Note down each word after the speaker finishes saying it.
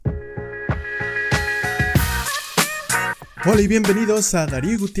Hola y bienvenidos a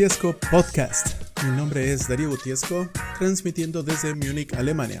Darío Gutiesco Podcast. Mi nombre es Darío Gutiesco, transmitiendo desde Múnich,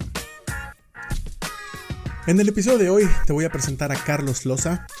 Alemania. En el episodio de hoy te voy a presentar a Carlos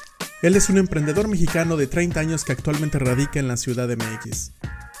Loza. Él es un emprendedor mexicano de 30 años que actualmente radica en la ciudad de MX.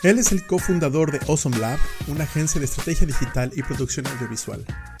 Él es el cofundador de Awesome Lab, una agencia de estrategia digital y producción audiovisual.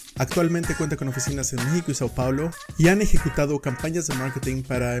 Actualmente cuenta con oficinas en México y Sao Paulo y han ejecutado campañas de marketing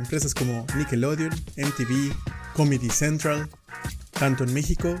para empresas como Nickelodeon, MTV, Comedy Central, tanto en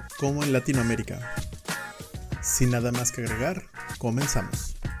México como en Latinoamérica. Sin nada más que agregar,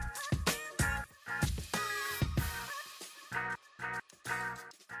 comenzamos.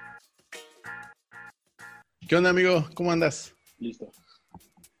 ¿Qué onda, amigo? ¿Cómo andas? Listo.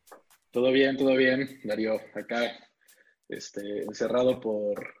 Todo bien, Darío. Acá, encerrado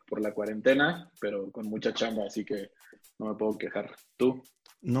por la cuarentena, pero con mucha chamba, así que no me puedo quejar. ¿Tú?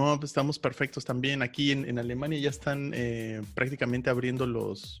 No, pues estamos perfectos también. Aquí en Alemania ya están prácticamente abriendo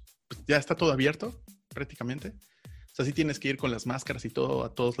pues ya está todo abierto, prácticamente. O sea, sí tienes que ir con las máscaras y todo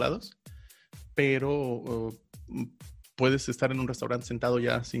a todos lados, pero puedes estar en un restaurante sentado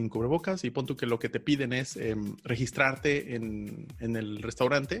ya sin cubrebocas y pon tú que lo que te piden es registrarte en el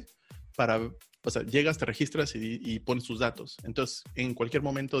restaurante o sea, llegas, te registras y pones tus datos. Entonces, en cualquier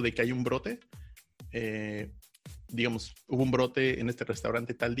momento de que hay un brote, digamos, hubo un brote en este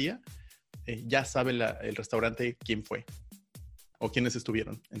restaurante tal día, ya sabe el restaurante quién fue o quiénes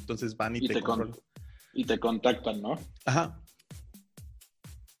estuvieron. Entonces van y te controlan. Y te contactan, ¿no? Ajá.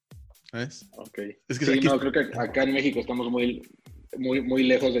 ¿Ves? Ok. Es que sí, aquí... no, creo que acá en México estamos muy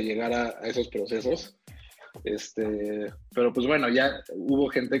lejos de llegar a esos procesos. Pero pues bueno, ya hubo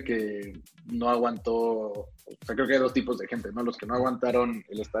gente que no aguantó, o sea, creo que hay dos tipos de gente, ¿no? Los que no aguantaron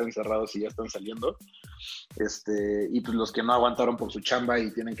el estar encerrados y ya están saliendo, y pues los que no aguantaron por su chamba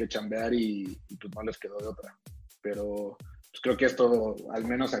y tienen que chambear y pues no les quedó de otra. Pero pues creo que esto al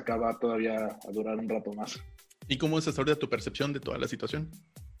menos acá va todavía a durar un rato más. ¿Y cómo es hasta ahorita tu percepción de toda la situación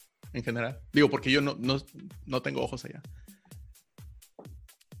en general? Digo, porque yo no tengo ojos allá.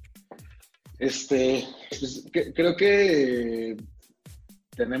 Pues, creo que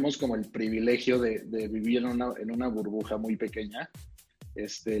tenemos como el privilegio de vivir en una burbuja muy pequeña.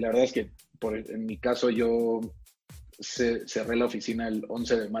 La verdad es que en mi caso yo cerré la oficina el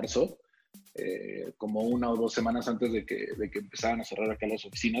 11 de marzo, como 1 o 2 semanas antes de que empezaran a cerrar acá las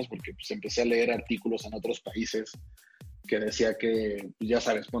oficinas, porque pues empecé a leer artículos en otros países que decía que, ya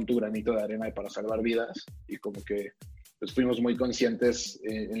sabes, pon tu granito de arena para salvar vidas, y como que pues fuimos muy conscientes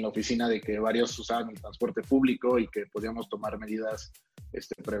en la oficina de que varios usaban el transporte público y que podíamos tomar medidas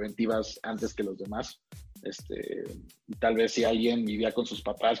preventivas antes que los demás. Tal vez si alguien vivía con sus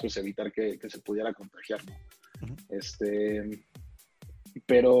papás, pues evitar que se pudiera contagiar, ¿no? Uh-huh.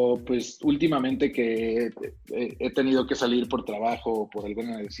 Pero pues últimamente que he tenido que salir por trabajo o por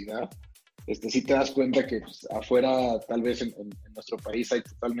alguna necesidad, sí te das cuenta que pues, afuera, tal vez en nuestro país hay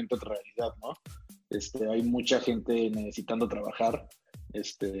totalmente otra realidad, ¿no? Hay mucha gente necesitando trabajar,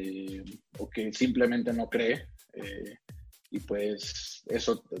 o que simplemente no cree, y pues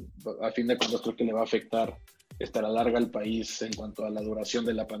eso a fin de cuentas creo que le va a afectar a la larga al país en cuanto a la duración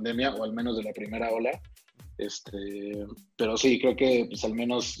de la pandemia, o al menos de la primera ola. Pero sí, creo que pues al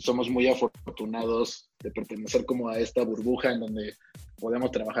menos somos muy afortunados de pertenecer como a esta burbuja en donde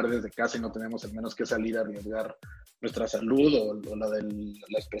podemos trabajar desde casa y no tenemos al menos que salir a arriesgar nuestra salud o la de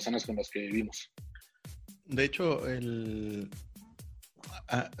las personas con las que vivimos. De hecho,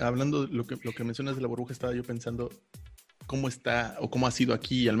 hablando de lo que mencionas de la burbuja, estaba yo pensando cómo está o cómo ha sido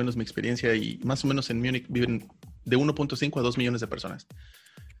aquí, al menos mi experiencia, y más o menos en Múnich viven de 1.5 a 2 millones de personas.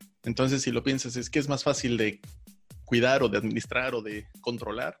 Entonces, si lo piensas, es que es más fácil de cuidar o de administrar o de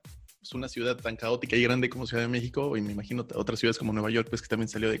controlar pues una ciudad tan caótica y grande como Ciudad de México, y me imagino otras ciudades como Nueva York, pues que también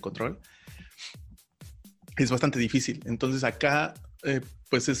salió de control. Es bastante difícil. Entonces acá,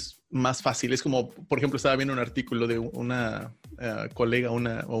 pues es más fácil. Es como, por ejemplo, estaba viendo un artículo de una colega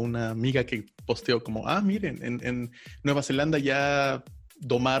o una amiga que posteó como, miren, en Nueva Zelanda ya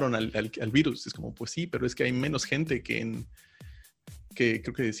domaron al virus. Es como, pues sí, pero es que hay menos gente que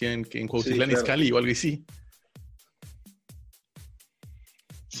creo que decían que en Cuautitlán Izcalli o algo así.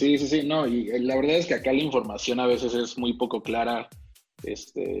 Sí, no, y la verdad es que acá la información a veces es muy poco clara,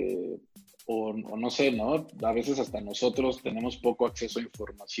 o no sé, ¿no? A veces hasta nosotros tenemos poco acceso a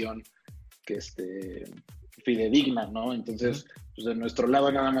información que fidedigna, ¿no? Entonces, pues de nuestro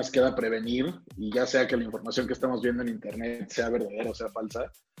lado nada más queda prevenir, y ya sea que la información que estamos viendo en internet sea verdadera o sea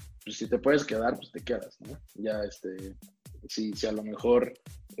falsa, pues si te puedes quedar, pues te quedas, ¿no? Ya, si a lo mejor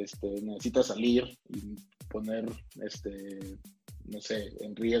necesitas salir y poner, no sé,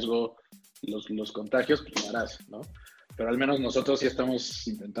 en riesgo los contagios, pues lo harás, ¿no? pero al menos nosotros sí estamos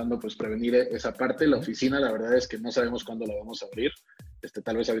intentando pues prevenir esa parte. La oficina, la verdad es que no sabemos cuándo la vamos a abrir.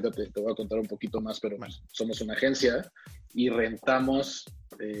 Tal vez ahorita te voy a contar un poquito más, pero pues, somos una agencia y rentamos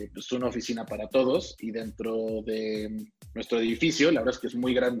pues una oficina para todos, y dentro de nuestro edificio, la verdad es que es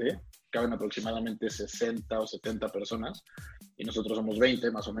muy grande, caben aproximadamente 60 o 70 personas y nosotros somos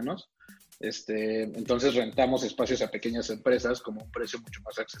 20 más o menos. Entonces rentamos espacios a pequeñas empresas como un precio mucho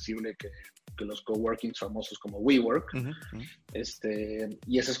más accesible que los coworkings famosos como WeWork.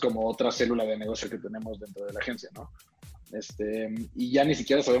 Y esa es como otra célula de negocio que tenemos dentro de la agencia, ¿no? Y ya ni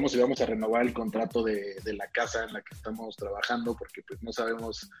siquiera sabemos si vamos a renovar el contrato de la casa en la que estamos trabajando, porque pues no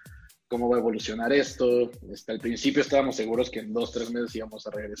sabemos cómo va a evolucionar esto. Al principio estábamos seguros que en 2-3 meses íbamos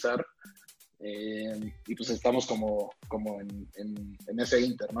a regresar, y pues estamos como en ese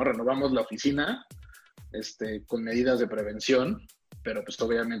inter, ¿no? Renovamos la oficina con medidas de prevención, pero pues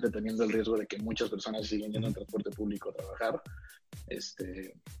obviamente teniendo el riesgo de que muchas personas siguen yendo en transporte público a trabajar.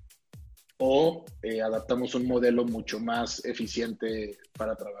 Adaptamos un modelo mucho más eficiente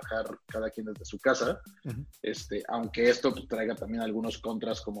para trabajar cada quien desde su casa, aunque esto pues, traiga también algunos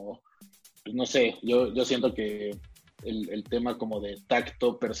contras como, pues, no sé, yo siento que el tema como de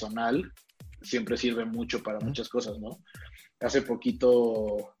tacto personal siempre sirve mucho para muchas cosas, ¿no? Hace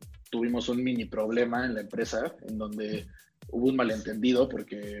poquito tuvimos un mini problema en la empresa en donde hubo un malentendido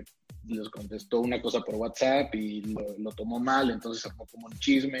porque les contestó una cosa por WhatsApp y lo tomó mal, entonces armó como un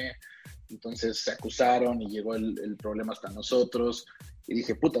chisme, entonces se acusaron y llegó el problema hasta nosotros. Y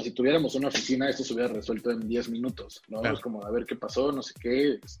dije, puta, si tuviéramos una oficina, esto se hubiera resuelto en 10 minutos, ¿no? Claro. Es como, a ver qué pasó, no sé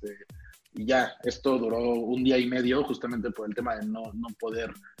qué, y ya, esto duró 1 día y medio justamente por el tema de no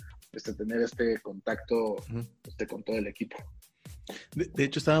poder tener contacto con todo el equipo. De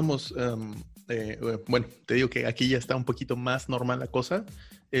hecho, estábamos, bueno, te digo que aquí ya está un poquito más normal la cosa.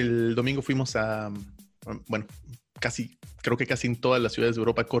 El domingo fuimos bueno, creo que casi en todas las ciudades de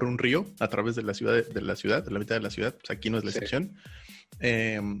Europa corre un río a través de la mitad de la ciudad, pues aquí no es la excepción.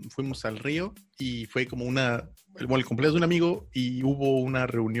 Fuimos al río y fue como el cumpleaños de un amigo y hubo una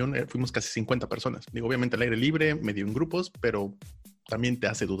reunión, fuimos casi 50 personas. Digo, obviamente al aire libre, medio en grupos, pero también te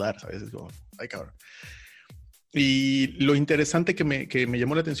hace dudar, ¿sabes? Es como, ay, cabrón. Y lo interesante que me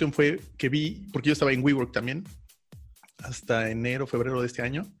llamó la atención fue que vi, porque yo estaba en WeWork también, hasta enero, febrero de este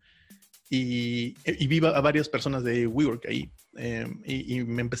año, y vi a varias personas de WeWork ahí, y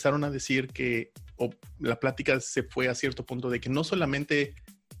me empezaron a decir que la plática se fue a cierto punto de que no solamente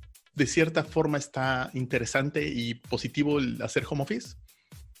de cierta forma está interesante y positivo el hacer home office,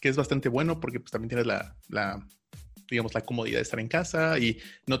 que es bastante bueno porque pues, también tienes digamos, la comodidad de estar en casa y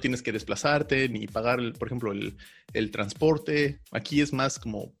no tienes que desplazarte ni pagar, por ejemplo, el transporte. Aquí es más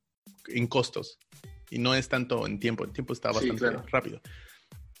como en costos y no es tanto en tiempo. El tiempo está bastante rápido.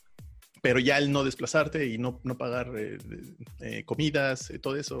 Pero ya el no desplazarte y no pagar comidas,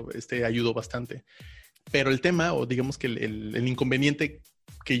 todo eso, ayudó bastante. Pero el tema, o digamos que el inconveniente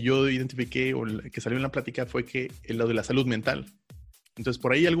que yo identifiqué o que salió en la plática fue que lo de la salud mental. Entonces,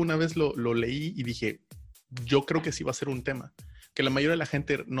 por ahí alguna vez lo leí y dije, yo creo que sí va a ser un tema, que la mayoría de la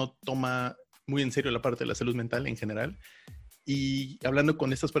gente no toma muy en serio la parte de la salud mental en general. Y hablando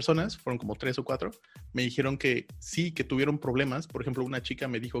con estas personas, fueron como 3 o 4, me dijeron que sí, que tuvieron problemas. Por ejemplo, una chica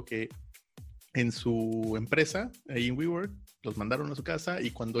me dijo que en su empresa, ahí en WeWork, los mandaron a su casa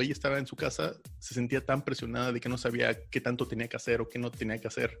y cuando ella estaba en su casa se sentía tan presionada de que no sabía qué tanto tenía que hacer o qué no tenía que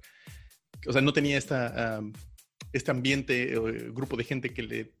hacer. O sea, no tenía este ambiente o grupo de gente que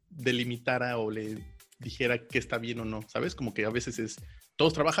le delimitara o le dijera que está bien o no, ¿sabes? Como que a veces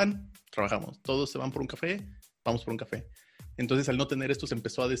todos trabajamos, todos se van por un café, vamos por un café. Entonces, al no tener esto, se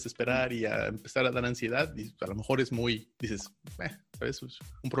empezó a desesperar y a empezar a dar ansiedad. Y a lo mejor dices, ¿sabes? Es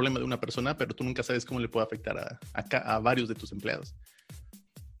un problema de una persona, pero tú nunca sabes cómo le puede afectar a varios de tus empleados.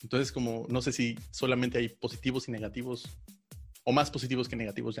 Entonces, como no sé si solamente hay positivos y negativos, o más positivos que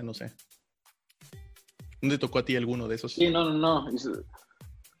negativos, ya no sé. ¿No te tocó a ti alguno de esos? Sí, no.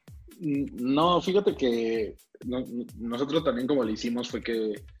 No, fíjate que nosotros también como lo hicimos fue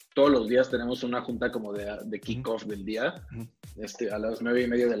que todos los días tenemos una junta como de kickoff del día, a las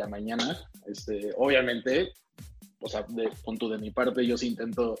 9:30 de la mañana. Obviamente, o sea, de mi parte yo sí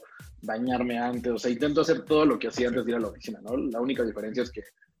intento bañarme antes, o sea, intento hacer todo lo que hacía antes de ir a la oficina, ¿no? La única diferencia es que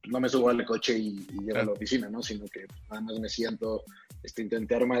no me subo al coche y llego a la oficina, ¿no? Sino que nada más me siento,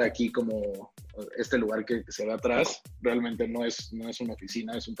 intenté armar aquí como este lugar que se ve atrás. Realmente no es una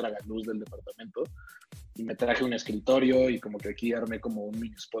oficina, es un tragaluz del departamento. Y me traje un escritorio y como que aquí armé como un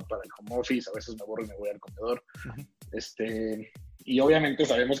mini spot para el home office. A veces me aburro y me voy al comedor. Y obviamente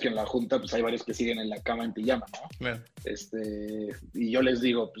sabemos que en la junta pues hay varios que siguen en la cama en pijama, ¿no? Claro. Y yo les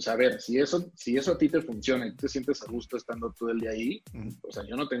digo, pues a ver, si eso a ti te funciona y tú te sientes a gusto estando todo el día ahí, o sea,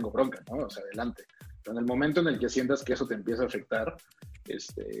 yo no tengo bronca, ¿no? O sea, adelante. Pero en el momento en el que sientas que eso te empieza a afectar,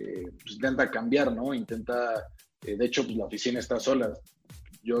 pues intenta cambiar, ¿no? De hecho, pues la oficina está sola.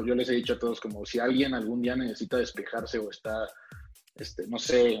 Yo les he dicho a todos como si alguien algún día necesita despejarse o está, no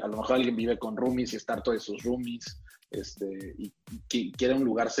sé, a lo mejor alguien vive con roomies y está harto de sus roomies, y quiere un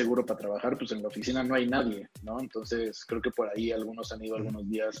lugar seguro para trabajar, pues en la oficina no hay nadie, ¿no? Entonces creo que por ahí algunos han ido algunos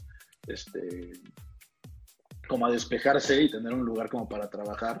días, como a despejarse y tener un lugar como para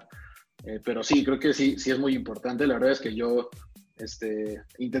trabajar. Pero sí, creo que sí es muy importante. La verdad es que yo he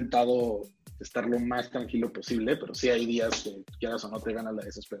intentado estar lo más tranquilo posible, pero sí hay días que quieras o no te gana la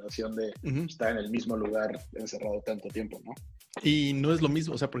desesperación de estar en el mismo lugar encerrado tanto tiempo, ¿no? Y no es lo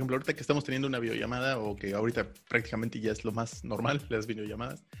mismo, o sea, por ejemplo, ahorita que estamos teniendo una videollamada o que ahorita prácticamente ya es lo más normal, las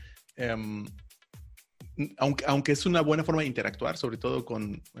videollamadas, aunque es una buena forma de interactuar, sobre todo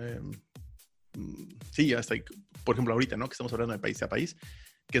con, sí, hasta, por ejemplo, ahorita, ¿no? Que estamos hablando de país a país,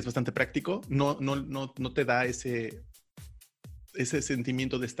 que es bastante práctico, no te da ese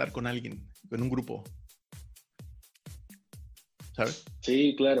sentimiento de estar con alguien, en un grupo, ¿sabes?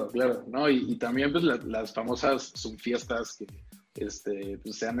 Sí, claro. No, y también pues las famosas Zoom fiestas que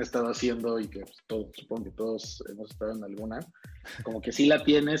pues, se han estado haciendo y que pues, supongo que todos hemos estado en alguna, como que sí la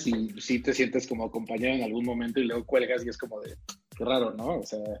tienes y sí te sientes como acompañado en algún momento y luego cuelgas y es como de, qué raro, ¿no? O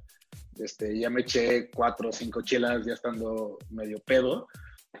sea, ya me eché 4 o 5 chelas ya estando medio pedo,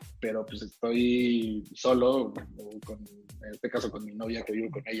 pero pues estoy solo, en este caso con mi novia que vivo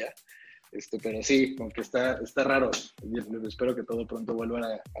con ella, pero sí, como que está raro. Espero que todo pronto vuelva a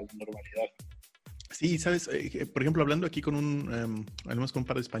la normalidad. Sí, sabes, por ejemplo, hablando aquí con además con un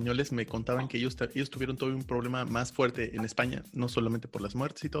par de españoles, me contaban que ellos tuvieron todo un problema más fuerte en España, no solamente por las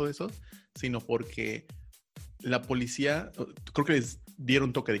muertes y todo eso, sino porque la policía, creo que les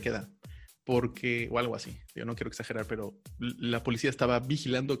dieron toque de queda, o algo así, yo no quiero exagerar, pero la policía estaba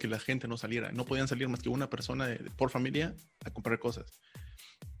vigilando que la gente no saliera, no podían salir más que una persona por familia a comprar cosas.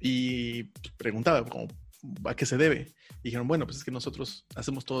 Y preguntaba como, ¿a qué se debe? Y dijeron, bueno, pues es que nosotros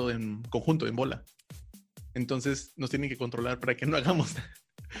hacemos todo en conjunto, en bola. Entonces nos tienen que controlar para que no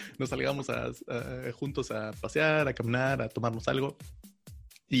salgamos juntos a pasear, a caminar, a tomarnos algo.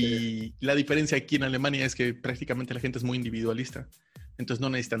 Y la diferencia aquí en Alemania es que prácticamente la gente es muy individualista. Entonces no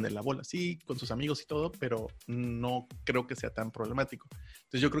necesitan de la bola. Sí, con sus amigos y todo, pero no creo que sea tan problemático.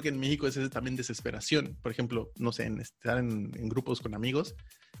 Entonces yo creo que en México es también desesperación. Por ejemplo, no sé, en estar en grupos con amigos,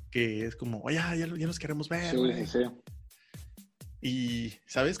 que es como, oye, ya nos queremos ver. Sí. Y,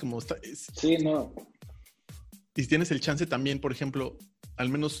 ¿sabes? Como sí, no. Y si tienes el chance también, por ejemplo, al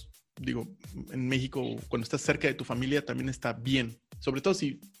menos, digo, en México, cuando estás cerca de tu familia, también está bien. Sobre todo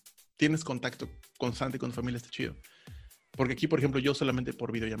si tienes contacto constante con tu familia, está chido. Porque aquí, por ejemplo, yo solamente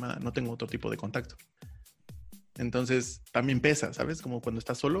por videollamada, no tengo otro tipo de contacto. Entonces, también pesa, ¿sabes? Como cuando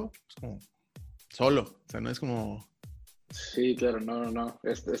estás solo, es como solo. O sea, no es como... Sí, claro, no.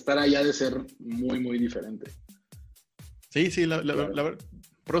 Estar allá de ser muy, muy diferente. Sí, claro.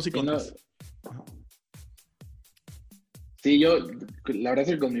 Pros y contras. Sí, yo, la verdad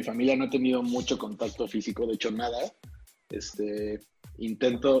es que con mi familia no he tenido mucho contacto físico, de hecho, nada. He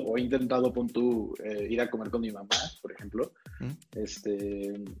intentado, pon tú, ir a comer con mi mamá, por ejemplo.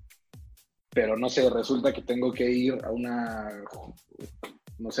 Pero no sé, resulta que tengo que ir a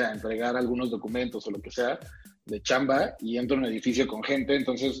no sé, a entregar algunos documentos o lo que sea de chamba y entro en un edificio con gente,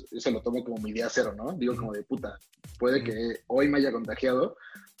 entonces se lo tomo como mi día cero, ¿no? Digo como de puta, puede que hoy me haya contagiado,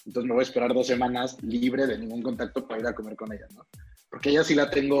 entonces me voy a esperar 2 semanas libre de ningún contacto para ir a comer con ella, ¿no? Porque ella sí la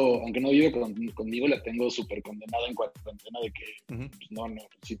tengo, aunque no vive conmigo, la tengo súper condenada en cuarentena de que pues no,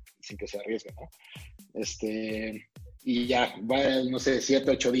 sin que se arriesgue, ¿no? Y ya, va, no sé, 7,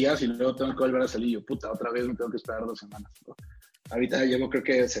 8 días y luego tengo que volver a salir y yo, puta, otra vez me tengo que esperar 2 semanas, ¿no? Ahorita llevo creo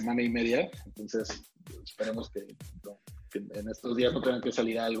que semana y media, entonces esperemos que en estos días no tengan que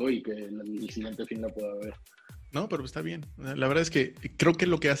salir algo y que el siguiente fin la pueda ver. No, pero está bien. La verdad es que creo que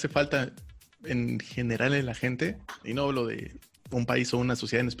lo que hace falta en general en la gente, y no hablo de un país o una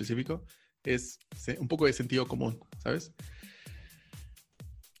sociedad en específico, es un poco de sentido común, ¿sabes?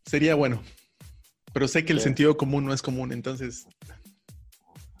 Sería bueno, pero sé que el sentido común no es común, entonces...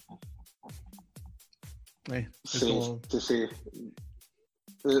 Sí.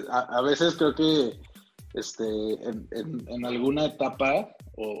 A veces creo que en alguna etapa,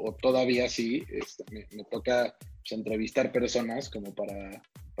 o todavía sí, me toca pues, entrevistar personas como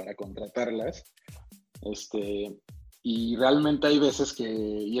para contratarlas. Y realmente hay veces que,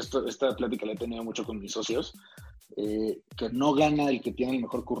 y esta plática la he tenido mucho con mis socios, que no gana el que tiene el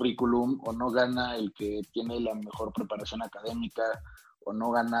mejor currículum, o no gana el que tiene la mejor preparación académica, o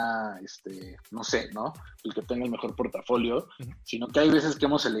no gana, no sé, ¿no? El que tenga el mejor portafolio, sino que hay veces que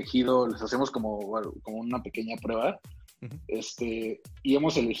hemos elegido, les hacemos como una pequeña prueba, y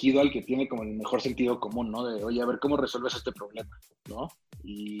hemos elegido al que tiene como el mejor sentido común, ¿no? De, oye, a ver, ¿cómo resuelves este problema? ¿No?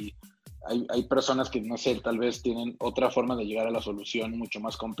 Y hay personas que, no sé, tal vez tienen otra forma de llegar a la solución mucho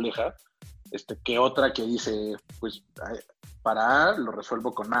más compleja, que otra que dice, pues, para A lo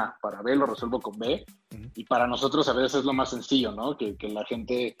resuelvo con A, para B lo resuelvo con B, y para nosotros a veces es lo más sencillo, ¿no? Que la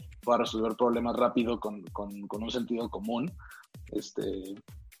gente pueda resolver problemas rápido con un sentido común,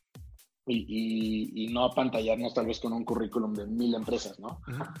 y no apantallarnos tal vez con un currículum de 1000 empresas, ¿no?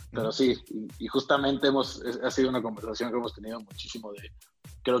 Pero sí, y justamente ha sido una conversación que hemos tenido muchísimo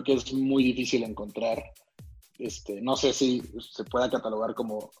creo que es muy difícil encontrar, no sé si se pueda catalogar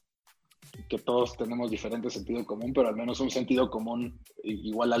como que todos tenemos diferente sentido común, pero al menos un sentido común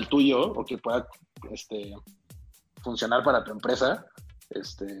igual al tuyo, o que pueda funcionar para tu empresa,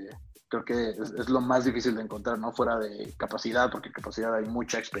 creo que es lo más difícil de encontrar, ¿no? Fuera de capacidad, porque capacidad hay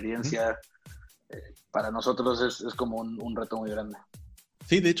mucha experiencia. Para nosotros es como un reto muy grande.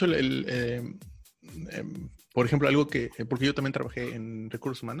 Sí, de hecho, por ejemplo, algo porque yo también trabajé en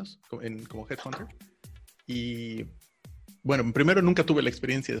recursos humanos, como headhunter, y bueno, primero nunca tuve la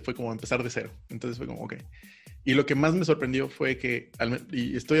experiencia, fue como empezar de cero, entonces fue como, ok. Y lo que más me sorprendió fue que,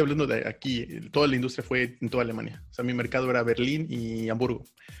 y estoy hablando de aquí, toda la industria fue en toda Alemania, o sea, mi mercado era Berlín y Hamburgo.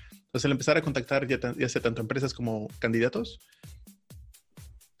 Entonces, al empezar a contactar ya sea tanto empresas como candidatos,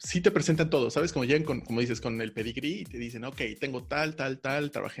 sí te presentan todo, ¿sabes? Como llegan como dices, con el pedigrí y te dicen, ok, tengo tal,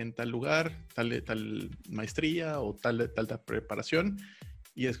 trabajé en tal lugar, tal maestría o tal preparación.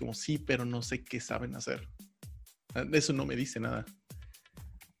 Y es como, sí, pero no sé qué saben hacer. Eso no me dice nada.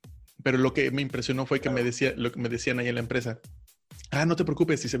 Pero lo que me impresionó fue que lo que me decían ahí en la empresa, no te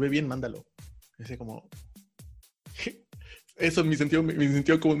preocupes, si se ve bien, mándalo. Y así como... Eso mi sentido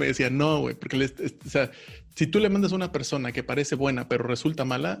como me decía, no, güey, porque o sea, si tú le mandas a una persona que parece buena, pero resulta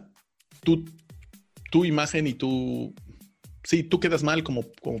mala, tu imagen y tú quedas mal como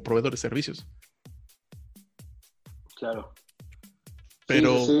proveedor de servicios. Claro.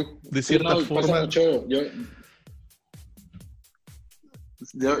 Pero sí. de cierta forma... Pasa mucho. Yo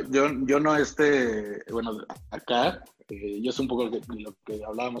no bueno, acá, yo sé un poco lo que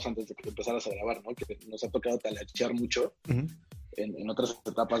hablábamos antes de que empezaras a grabar, ¿no? Que nos ha tocado talachear mucho en otras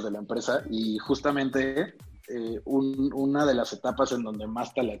etapas de la empresa, y justamente una de las etapas en donde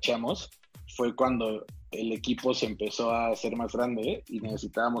más talacheamos fue cuando el equipo se empezó a hacer más grande y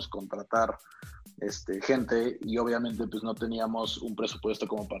necesitábamos contratar gente, y obviamente pues no teníamos un presupuesto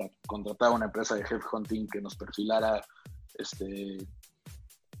como para contratar a una empresa de headhunting que nos perfilara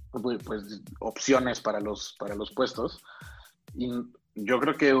pues opciones para los puestos. Y yo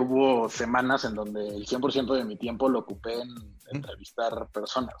creo que hubo semanas en donde el 100% de mi tiempo lo ocupé en entrevistar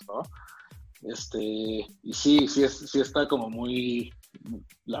personas, ¿no? Y sí está como muy...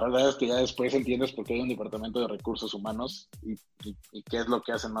 La verdad es que ya después entiendes por qué hay un departamento de recursos humanos y qué es lo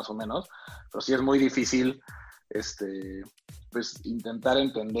que hacen más o menos, pero sí es muy difícil pues intentar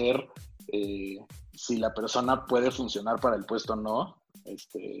entender si la persona puede funcionar para el puesto o no,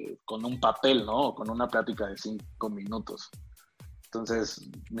 con un papel, ¿no? O con una plática de 5 minutos. Entonces,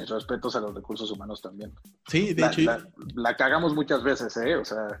 mis respetos a los recursos humanos también. Sí, de hecho... La cagamos muchas veces, ¿eh? O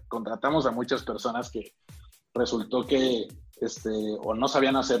sea, contratamos a muchas personas que resultó que o no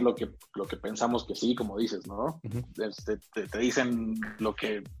sabían hacer lo que pensamos que sí, como dices, ¿no? Te dicen lo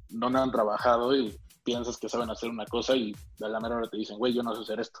que no han trabajado y piensas que saben hacer una cosa, y a la mera hora te dicen, güey, yo no sé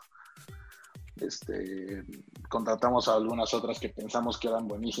hacer esto. Contratamos a algunas otras que pensamos que eran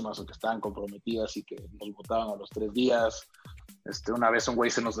buenísimas o que estaban comprometidas y que nos botaban a los 3 días. Una vez un güey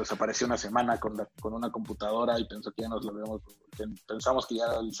se nos desapareció una semana con una computadora y pensó que ya nos lo habíamos, pensamos que ya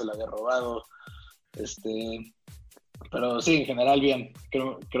él se la había robado. Pero sí, en general bien.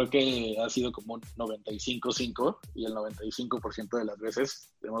 Creo que ha sido como un 95-5, y el 95% de las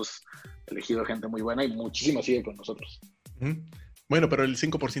veces hemos elegido gente muy buena y muchísima sigue con nosotros. Bueno, pero el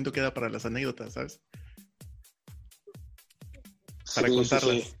 5% queda para las anécdotas, ¿sabes? Para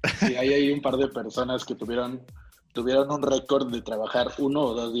contarlas. Sí, hay un par de personas que tuvieron un récord de trabajar 1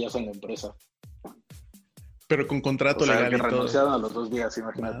 o 2 días en la empresa. Pero con contrato legal y todo. Que renunciaron a los 2 días,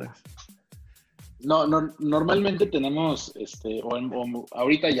 imagínate. No, normalmente tenemos,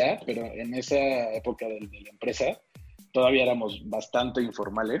 ahorita ya, pero en esa época de la empresa, todavía éramos bastante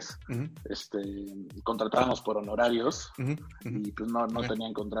informales. Contratábamos por honorarios y pues no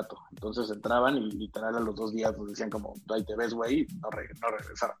tenían contrato. Entonces entraban y literal a los 2 días nos decían como, ahí te ves, güey, no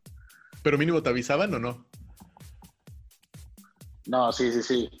regresaban. ¿Pero mínimo te avisaban o no? No, sí, sí,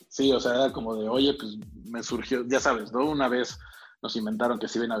 sí. Sí, o sea, era como de, oye, pues me surgió, ya sabes, ¿no? Una vez nos inventaron que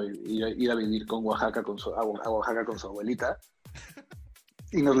se iban a ir a vivir con Oaxaca a Oaxaca con su abuelita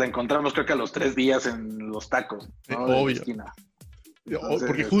y nos la encontramos creo que a los 3 días en los tacos, ¿no? De la Obvio. esquina. Porque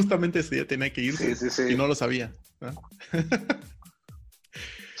Entonces, justamente ese día tenía que sí, irse sí, y sí. no lo sabía, ¿no?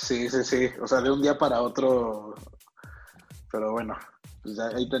 Sí, sí, sí. O sea, de un día para otro, pero bueno, pues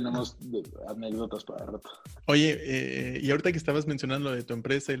ahí tenemos anécdotas para rato. Oye, y ahorita que estabas mencionando lo de tu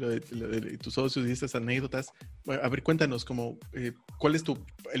empresa y lo de tus socios y estas anécdotas, bueno, a ver, cuéntanos como, ¿cuál es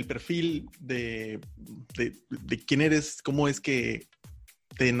el perfil de quién eres? ¿Cómo es que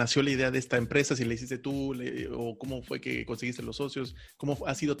te nació la idea de esta empresa? ¿Si la hiciste tú o cómo fue que conseguiste los socios? ¿Cómo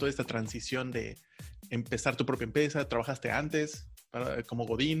ha sido toda esta transición de empezar tu propia empresa? ¿Trabajaste antes como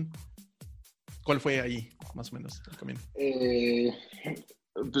Godín? ¿Cuál fue ahí, más o menos, el camino? Eh,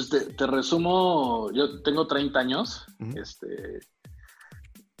 pues te resumo, yo tengo 30 años, Uh-huh.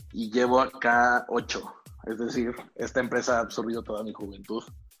 y llevo acá 8. Es decir, esta empresa ha absorbido toda mi juventud.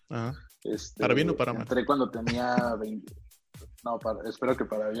 Uh-huh. ¿Para bien o para mal? Entré cuando tenía 20, no, espero que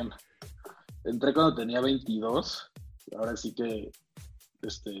para bien. Entré cuando tenía 22. Ahora sí que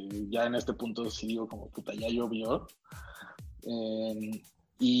ya en este punto sí digo como puta, ya llovió.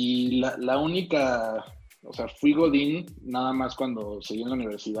 Y la única, o sea, fui Godín nada más cuando seguí en la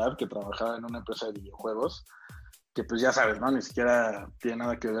universidad, que trabajaba en una empresa de videojuegos, que pues ya sabes, ¿no? Ni siquiera tiene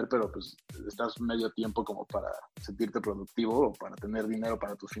nada que ver, pero pues estás medio tiempo como para sentirte productivo o para tener dinero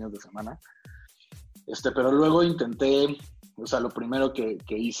para tus fines de semana. Pero luego intenté, o sea, lo primero que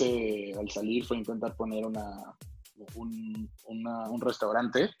hice al salir fue intentar poner un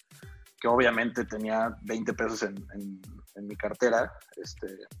restaurante que obviamente tenía 20 pesos en mi cartera,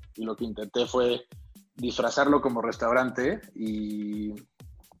 y lo que intenté fue disfrazarlo como restaurante y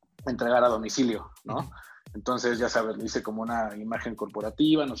entregar a domicilio, ¿no? Entonces, ya sabes, le hice como una imagen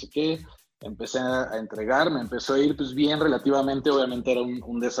corporativa, no sé qué, empecé a entregar, me empezó a ir pues bien relativamente, obviamente era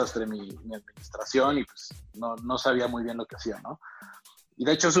un desastre mi administración y pues no sabía muy bien lo que hacía, ¿no? Y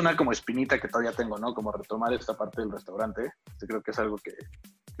de hecho es una como espinita que todavía tengo, ¿no? Como retomar esta parte del restaurante, creo que es algo que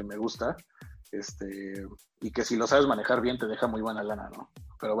me gusta, y que si lo sabes manejar bien te deja muy buena lana, ¿no?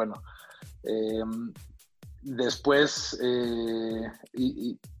 Pero bueno, después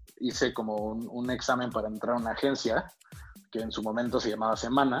hice como un examen para entrar a una agencia que en su momento se llamaba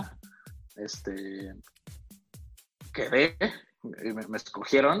Semana. Quedé, me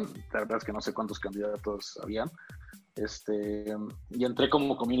escogieron, la verdad es que no sé cuántos candidatos habían, y entré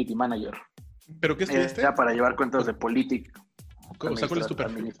como community manager. ¿Pero qué estudiaste? Era para llevar cuentas de política. O sea, ¿cuál es tu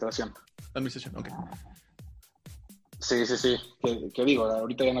perfil? Administración. Administración, ok. Sí, sí, sí. Que digo,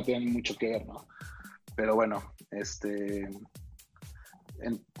 ahorita ya no tienen mucho que ver, ¿no? Pero bueno,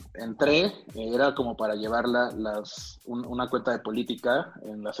 entré, era como para llevar una cuenta de política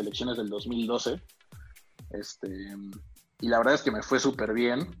en las elecciones del 2012. Y la verdad es que me fue súper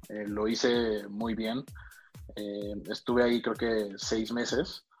bien, lo hice muy bien. Estuve ahí creo que 6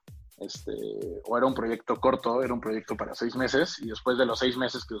 meses. O era un proyecto corto, era un proyecto para 6 meses, y después de los 6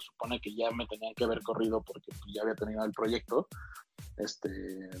 meses que se supone que ya me tenían que haber corrido porque ya había terminado el proyecto,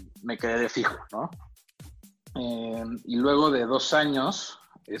 me quedé de fijo, ¿no? Y luego de 2 años,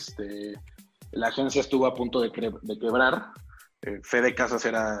 la agencia estuvo a punto de quebrar. Fede Casas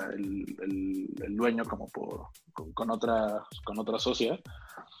era el dueño como con otra socia.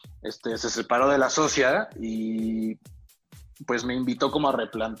 Se separó de la socia y pues me invitó como a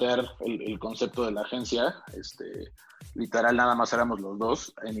replantear el concepto de la agencia. Literal nada más éramos los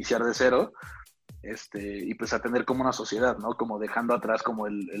dos, a iniciar de cero, y pues a tener como una sociedad, ¿no? Como dejando atrás como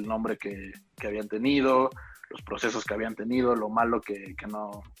el nombre que habían tenido, los procesos que habían tenido, lo malo que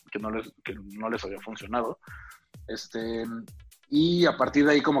no les había funcionado. Y a partir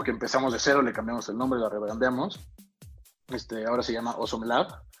de ahí como que empezamos de cero, le cambiamos el nombre, lo rebrandeamos. Ahora se llama Awesome Lab.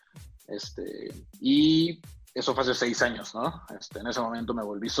 Y eso fue hace 6 años, ¿no? En ese momento me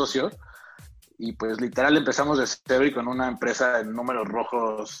volví socio y pues literal empezamos de cero y con una empresa en números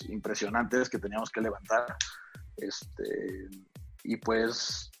rojos impresionantes que teníamos que levantar. Y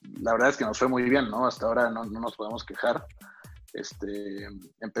pues la verdad es que nos fue muy bien, ¿no? Hasta ahora no nos podemos quejar.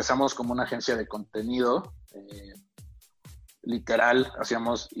 Empezamos como una agencia de contenido. Literal,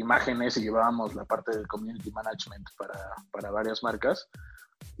 hacíamos imágenes y llevábamos la parte del community management para varias marcas.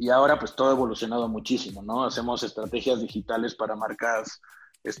 Y ahora pues todo ha evolucionado muchísimo, ¿no? Hacemos estrategias digitales para marcas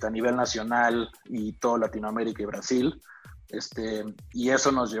a nivel nacional y todo Latinoamérica y Brasil. Y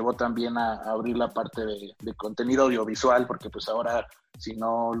eso nos llevó también a abrir la parte de contenido audiovisual, porque pues ahora si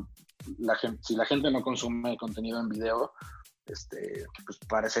la gente no consume contenido en video, pues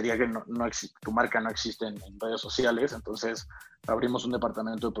parecería que tu marca no existe en redes sociales. Entonces abrimos un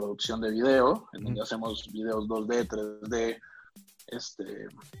departamento de producción de video, en donde hacemos videos 2D, 3D,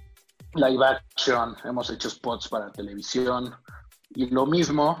 live action, hemos hecho spots para televisión, y lo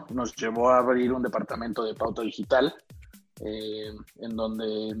mismo nos llevó a abrir un departamento de pauta digital, en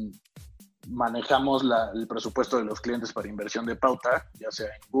donde manejamos el presupuesto de los clientes para inversión de pauta, ya sea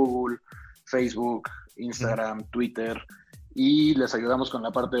en Google, Facebook, Instagram, Twitter, y les ayudamos con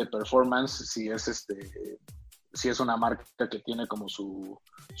la parte de performance si es una marca que tiene como su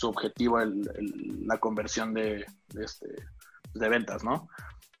objetivo la conversión de ventas, ¿no?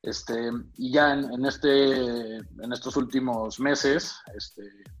 Y ya en estos últimos meses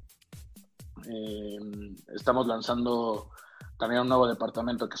estamos lanzando también un nuevo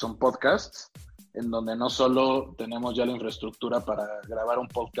departamento que son podcasts, en donde no solo tenemos ya la infraestructura para grabar un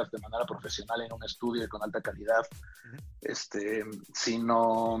podcast de manera profesional en un estudio con alta calidad,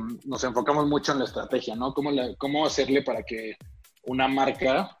 sino nos enfocamos mucho en la estrategia, ¿no? Cómo hacerle para que una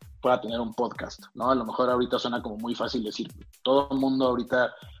marca pueda tener un podcast, ¿no? A lo mejor ahorita suena como muy fácil decir, todo el mundo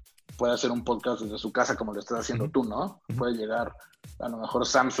ahorita puede hacer un podcast desde su casa como lo estás haciendo tú, ¿no? Puede llegar a lo mejor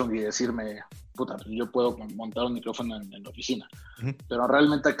Samsung y decirme, puta, yo puedo montar un micrófono en la oficina. Pero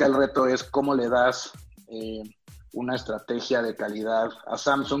realmente acá el reto es cómo le das una estrategia de calidad a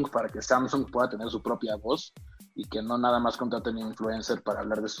Samsung para que Samsung pueda tener su propia voz y que no nada más contraten un influencer para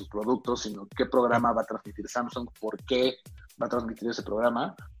hablar de sus productos, sino qué programa va a transmitir Samsung, por qué va a transmitir ese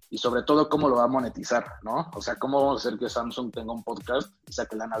programa, y sobre todo cómo lo va a monetizar, ¿no? O sea, cómo vamos a hacer que Samsung tenga un podcast y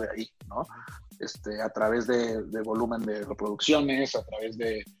saque lana de ahí, ¿no? A través de volumen de reproducciones, a través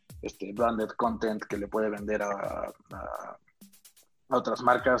de branded content que le puede vender a otras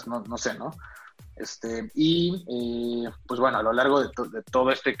marcas, no sé, ¿no? Pues bueno, a lo largo de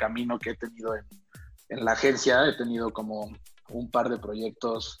todo este camino que he tenido en la agencia, he tenido como un par de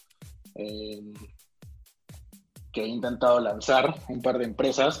proyectos que he intentado lanzar, un par de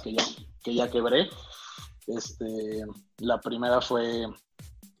empresas que ya quebré. La primera fue,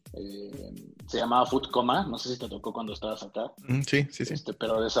 se llamaba Foodcoma, no sé si te tocó cuando estabas acá. Sí.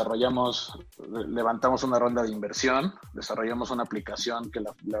 Pero levantamos una ronda de inversión, desarrollamos una aplicación que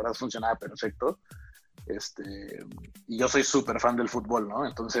la verdad funcionaba perfecto. Y yo soy súper fan del fútbol, ¿no?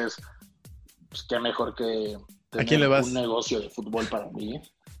 Entonces, pues qué mejor que ¿A quién le vas? un negocio de fútbol para mí.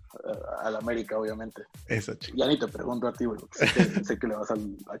 Al América, obviamente. Eso, chico. Ya ni te pregunto a ti, güey. Sé que le vas ¿a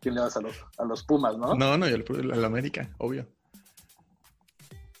quién le vas a los Pumas, no? No, yo al América, obvio.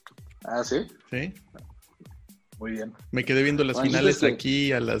 ¿Ah, sí? Sí. Muy bien. Me quedé viendo las finales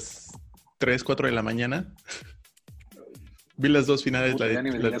aquí a las 3, 4 de la mañana. Vi las dos finales, la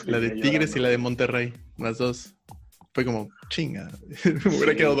de Tigres y la de Monterrey. Las dos. Fue como, chinga. Me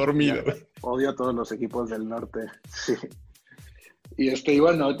hubiera quedado dormido. Odio a todos los equipos del norte. Sí. Y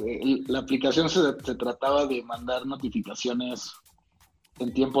bueno, la aplicación se trataba de mandar notificaciones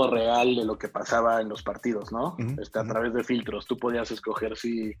en tiempo real de lo que pasaba en los partidos, ¿no? A través de filtros. Tú podías escoger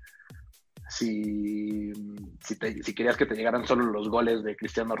si querías que te llegaran solo los goles de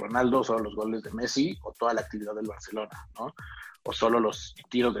Cristiano Ronaldo, solo los goles de Messi, o toda la actividad del Barcelona, ¿no? O solo los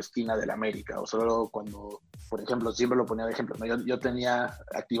tiros de esquina del América, o solo cuando, por ejemplo, siempre lo ponía de ejemplo, ¿no? Yo tenía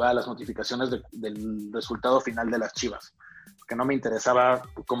activadas las notificaciones del resultado final de las Chivas, que no me interesaba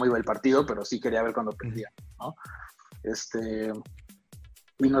cómo iba el partido, pero sí quería ver cuando perdían, ¿no?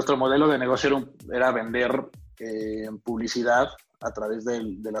 Y nuestro modelo de negocio era vender publicidad a través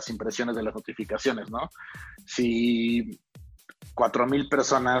de las impresiones de las notificaciones, ¿no? Si 4,000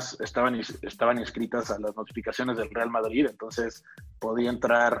 personas estaban inscritas a las notificaciones del Real Madrid, entonces podía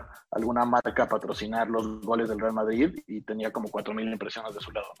entrar alguna marca a patrocinar los goles del Real Madrid y tenía como 4,000 impresiones de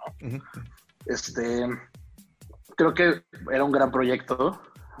su lado, ¿no? Creo que era un gran proyecto,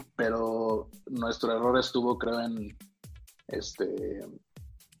 pero nuestro error estuvo, creo, en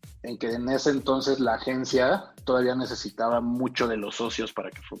que en ese entonces la agencia todavía necesitaba mucho de los socios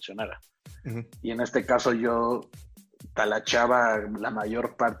para que funcionara. Y en este caso yo talachaba la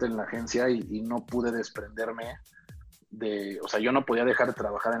mayor parte en la agencia y no pude desprenderme o sea, yo no podía dejar de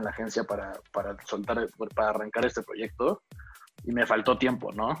trabajar en la agencia para arrancar este proyecto, y me faltó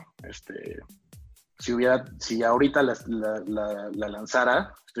tiempo, ¿no? Si ahorita la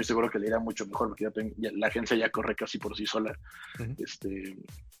lanzara, estoy seguro que le iría mucho mejor, porque la agencia ya corre casi por sí sola.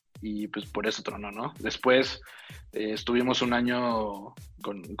 Y pues por eso tronó, ¿no? Después estuvimos un año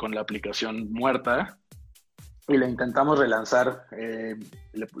con la aplicación muerta y la intentamos relanzar,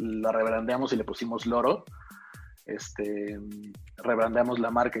 la rebrandeamos y le pusimos Loro, rebrandeamos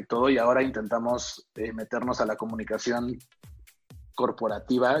la marca y todo, y ahora intentamos meternos a la comunicación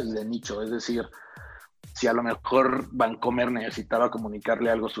corporativa y de nicho, es decir, si a lo mejor Bancomer necesitaba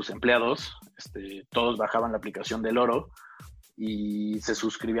comunicarle algo a sus empleados, todos bajaban la aplicación del Oro y se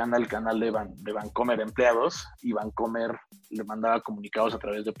suscribían al canal de Bancomer empleados, y Bancomer le mandaba comunicados a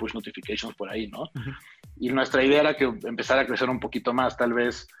través de push notifications por ahí, ¿no? Uh-huh. Y nuestra idea era que empezara a crecer un poquito más, tal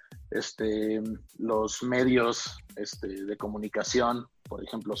vez los medios de comunicación, por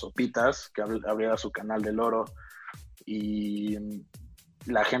ejemplo Sopitas, que abriera su canal del Oro, y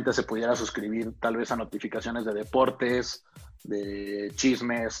la gente se pudiera suscribir tal vez a notificaciones de deportes, de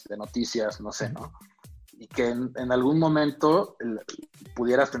chismes, de noticias, no sé, ¿no? Y que en algún momento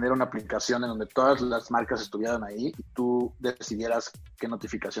pudieras tener una aplicación en donde todas las marcas estuvieran ahí y tú decidieras qué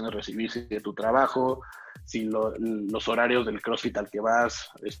notificaciones recibir, si de tu trabajo, si los horarios del CrossFit al que vas,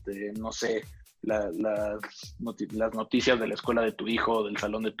 no sé, las noticias de la escuela de tu hijo, del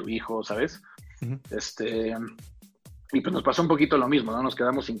salón de tu hijo, ¿sabes? Uh-huh. Y pues nos pasó un poquito lo mismo, ¿no? Nos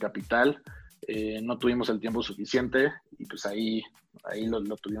quedamos sin capital, no tuvimos el tiempo suficiente y pues ahí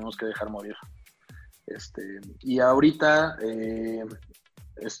lo tuvimos que dejar morir. Y ahorita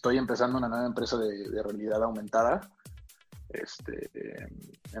estoy empezando una nueva empresa de realidad aumentada,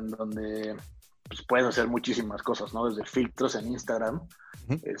 en donde pues, puedo hacer muchísimas cosas, ¿no? Desde filtros en Instagram,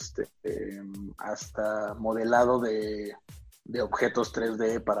 hasta modelado de objetos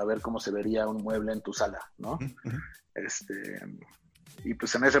 3D para ver cómo se vería un mueble en tu sala, ¿no? Y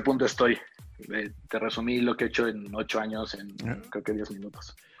pues en ese punto estoy. Te resumí lo que he hecho en 8 años en creo que 10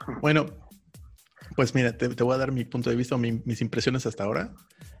 minutos. Bueno, pues mira, te voy a dar mi punto de vista, mis impresiones hasta ahora.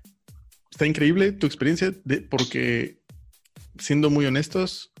 Está increíble tu experiencia porque, siendo muy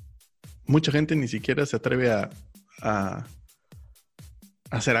honestos, mucha gente ni siquiera se atreve a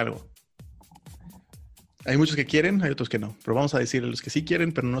hacer algo. Hay muchos que quieren, hay otros que no. Pero vamos a decir, los que sí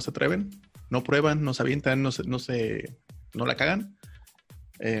quieren, pero no se atreven, no prueban, no se avientan, no la cagan,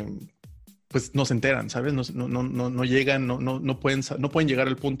 pues no se enteran, ¿sabes? No llegan, no pueden llegar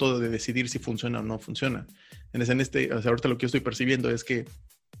al punto de decidir si funciona o no funciona. O sea, ahorita lo que yo estoy percibiendo es que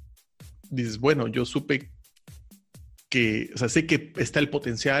dices, bueno, yo supe que, o sea, sé que está el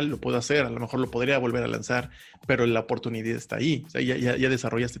potencial, lo puedo hacer, a lo mejor lo podría volver a lanzar, pero la oportunidad está ahí. O sea, ya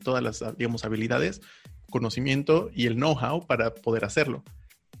desarrollaste todas las, digamos, habilidades, conocimiento y el know-how para poder hacerlo.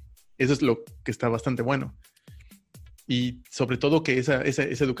 Eso es lo que está bastante bueno. Y sobre todo que esa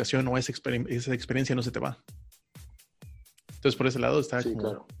educación o esa experiencia no se te va. Entonces, por ese lado está como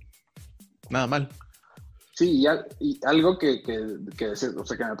claro. Nada mal. Sí, y algo que o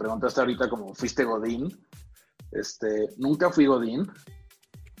sea, que me preguntaste ahorita, como fuiste Godín. Nunca fui Godín.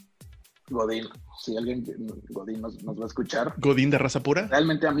 Si alguien Godín nos va a escuchar. ¿Godín de raza pura?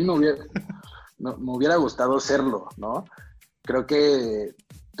 Realmente a mí me hubiera gustado serlo, ¿no? Creo que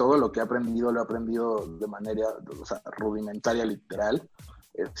todo lo que he aprendido, lo he aprendido de manera, o sea, rudimentaria, literal.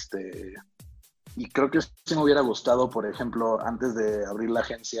 Y creo que sí me hubiera gustado, por ejemplo, antes de abrir la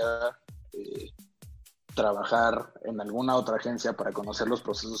agencia, trabajar en alguna otra agencia para conocer los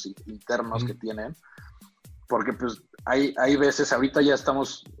procesos internos que tienen. Porque pues hay veces, ahorita ya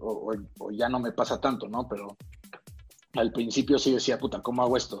estamos, o ya no me pasa tanto, ¿no? Pero al principio sí decía, puta, ¿cómo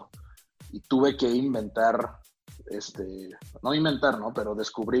hago esto? Y tuve que inventar, no inventar, ¿no? Pero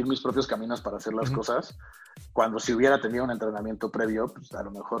descubrir mis propios caminos para hacer las cosas. Cuando si hubiera tenido un entrenamiento previo, pues a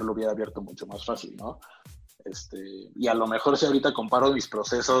lo mejor lo hubiera abierto mucho más fácil, ¿no? Y a lo mejor si ahorita comparo mis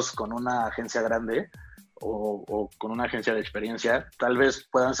procesos con una agencia grande, o con una agencia de experiencia, tal vez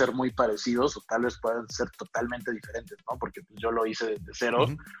puedan ser muy parecidos o tal vez puedan ser totalmente diferentes, ¿no? Porque pues, yo lo hice desde cero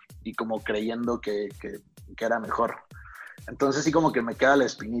y como creyendo que era mejor. Entonces sí como que me queda la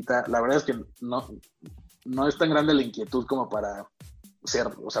espinita. La verdad es que no es tan grande la inquietud como para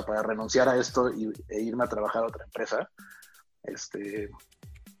para renunciar a esto e irme a trabajar a otra empresa.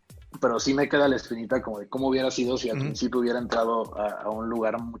 Pero sí me queda la espinita como de cómo hubiera sido si al principio hubiera entrado a un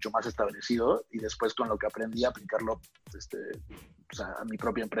lugar mucho más establecido y después con lo que aprendí aplicarlo a mi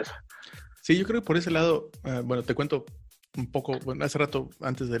propia empresa. Sí, yo creo que por ese lado, bueno, te cuento un poco, bueno, hace rato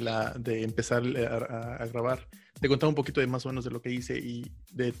antes de empezar a grabar, te contaba un poquito de más o menos de lo que hice y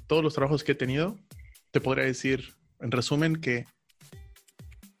de todos los trabajos que he tenido, te podría decir en resumen que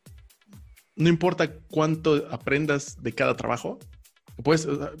no importa cuánto aprendas de cada trabajo, pues,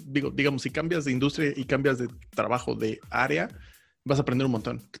 digamos, si cambias de industria y cambias de trabajo, de área, vas a aprender un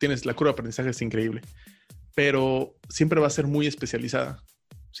montón. Tienes la curva de aprendizaje es increíble, pero siempre va a ser muy especializada.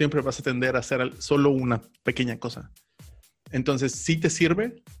 Siempre vas a tender a hacer solo una pequeña cosa. Entonces, sí te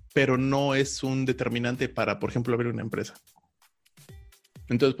sirve, pero no es un determinante para, por ejemplo, abrir una empresa.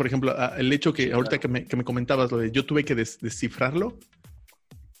 Entonces, por ejemplo, el hecho que ahorita que me comentabas lo de yo tuve que descifrarlo,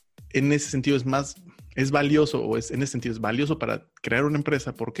 en ese sentido es valioso, en ese sentido es valioso para crear una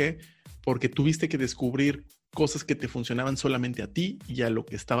empresa. ¿Por qué? porque tuviste que descubrir cosas que te funcionaban solamente a ti y a lo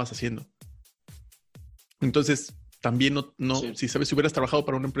que estabas haciendo. Entonces, también Sí. si sabes, si hubieras trabajado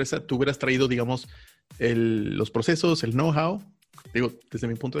para una empresa, tú hubieras traído, digamos, los procesos, el know-how, digo, desde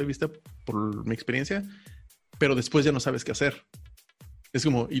mi punto de vista, por mi experiencia, pero después ya no sabes qué hacer. Es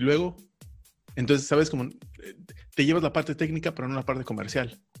como, y luego, entonces, sabes, como te llevas la parte técnica, pero no la parte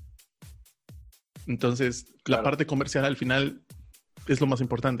comercial. Entonces, Claro. la parte comercial al final es lo más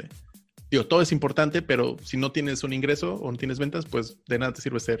importante. Digo, todo es importante, pero si no tienes un ingreso o no tienes ventas, pues de nada te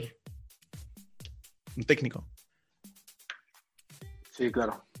sirve ser un técnico. Sí,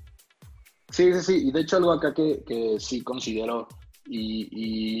 claro. Sí, sí, sí. Y de hecho algo acá que sí considero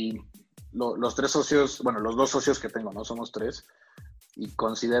los tres socios, bueno, los dos socios que tengo, ¿no? Somos tres. Y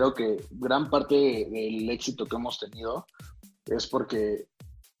considero que gran parte del éxito que hemos tenido es porque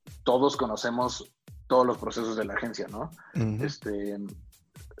todos conocemos todos los procesos de la agencia, ¿no? Uh-huh.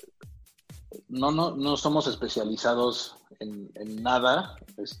 No somos especializados en nada.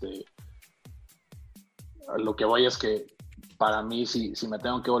 A lo que voy es que para mí, si me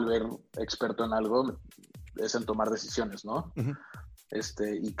tengo que volver experto en algo, es en tomar decisiones, ¿no? Uh-huh.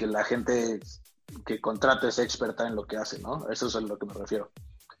 Y que la gente que contrate sea experta en lo que hace, ¿no? Eso es a lo que me refiero.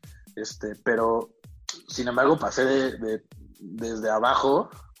 Pero, sin embargo, pasé desde abajo,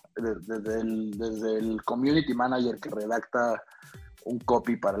 desde el community manager que redacta un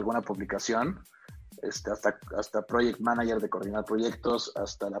copy para alguna publicación, hasta project manager de coordinar proyectos,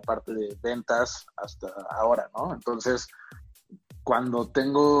 hasta la parte de ventas, hasta ahora, ¿no? Entonces, cuando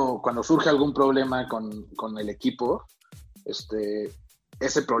surge algún problema con el equipo,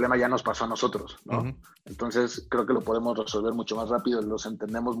 ese problema ya nos pasó a nosotros, ¿no? Uh-huh. Entonces, creo que lo podemos resolver mucho más rápido, los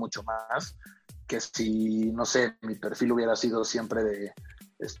entendemos mucho más que si, no sé, mi perfil hubiera sido siempre de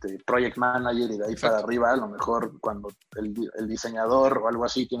project manager y de ahí Exacto. para arriba, a lo mejor cuando el diseñador o algo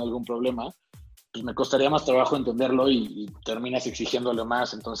así tiene algún problema, pues me costaría más trabajo entenderlo y terminas exigiéndole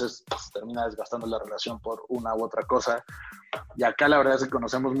más, entonces pues, termina desgastando la relación por una u otra cosa. Y acá la verdad es que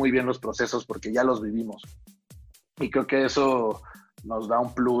conocemos muy bien los procesos porque ya los vivimos. Y creo que eso nos da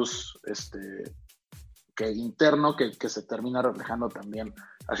un plus interno que se termina reflejando también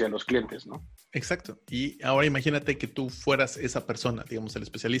hacia los clientes, ¿no? Exacto. Y ahora imagínate que tú fueras esa persona, digamos, el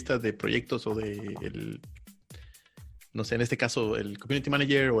especialista de proyectos o no sé, en este caso, el community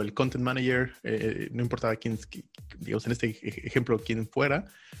manager o el content manager, no importaba quién, digamos, en este ejemplo, quién fuera,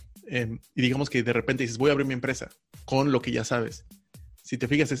 y digamos que de repente dices, voy a abrir mi empresa con lo que ya sabes. Si te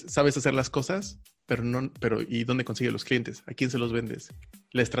fijas, sabes hacer las cosas, pero ¿y dónde consigues los clientes? ¿A quién se los vendes?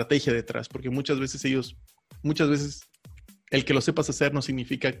 La estrategia detrás, porque muchas veces el que lo sepas hacer no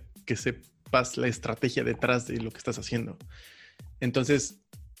significa que sepas la estrategia detrás de lo que estás haciendo. Entonces,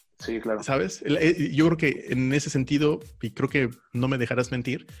 sí, claro. ¿Sabes? Yo creo que en ese sentido, y creo que no me dejarás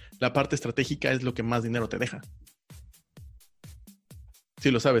mentir, la parte estratégica es lo que más dinero te deja. Si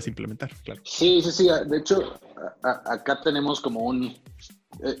lo sabes implementar, claro. Sí, sí, sí. De hecho, acá tenemos como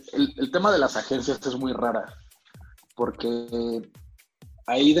el tema de las agencias es muy rara, porque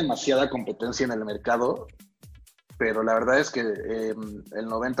hay demasiada competencia en el mercado, pero la verdad es que el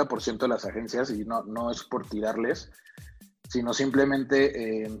 90% de las agencias, y no es por tirarles, sino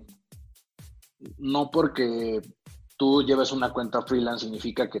simplemente no porque tú lleves una cuenta freelance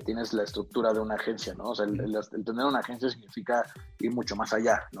significa que tienes la estructura de una agencia, ¿no? O sea, el tener una agencia significa ir mucho más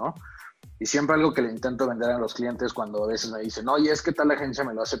allá, ¿no? Y siempre algo que le intento vender a los clientes cuando a veces me dicen, oye, es que tal agencia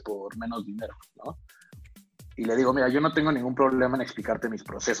me lo hace por menos dinero, ¿no? Y le digo, mira, yo no tengo ningún problema en explicarte mis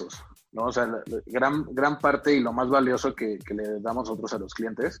procesos, ¿no? O sea, gran parte y lo más valioso que le damos nosotros a los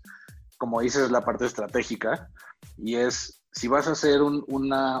clientes, como dices, es la parte estratégica, y es, si vas a hacer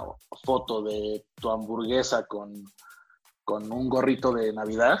una foto de tu hamburguesa con un gorrito de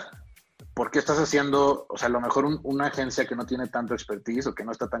Navidad, ¿por qué estás haciendo, o sea, a lo mejor una agencia que no tiene tanto expertise o que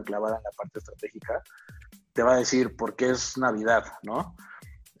no está tan clavada en la parte estratégica, te va a decir por qué es Navidad, ¿no?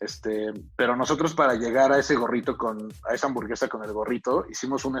 Pero nosotros para llegar a ese gorrito, a esa hamburguesa con el gorrito,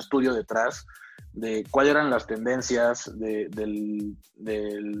 hicimos un estudio detrás de cuáles eran las tendencias del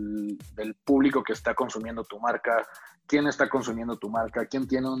público que está consumiendo tu marca, quién está consumiendo tu marca, quién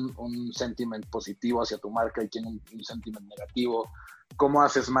tiene un sentiment positivo hacia tu marca y quién un sentiment negativo, cómo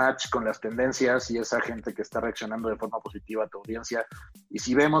haces match con las tendencias y esa gente que está reaccionando de forma positiva a tu audiencia. Y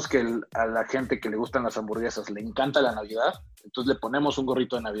si vemos que a la gente que le gustan las hamburguesas le encanta la Navidad, entonces le ponemos un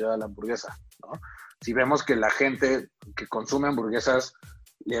gorrito de Navidad a la hamburguesa, ¿no? Si vemos que la gente que consume hamburguesas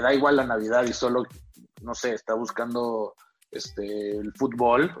le da igual la Navidad y solo, no sé, está buscando el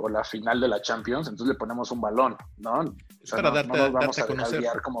fútbol o la final de la Champions, entonces le ponemos un balón, ¿no? O sea, para no nos vamos darte a a dejar conocer.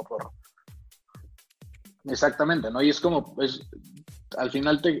 guiar como por... Exactamente, ¿no? Y es como, al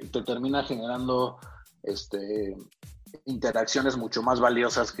final te termina generando interacciones mucho más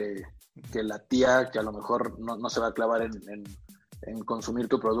valiosas que la tía que a lo mejor no se va a clavar en consumir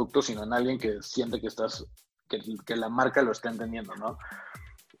tu producto, sino en alguien que siente que la marca lo está entendiendo, ¿no?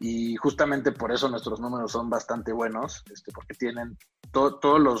 Y justamente por eso nuestros números son bastante buenos, porque tienen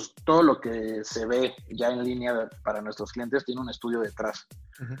todo lo que se ve ya en línea para nuestros clientes, tiene un estudio detrás,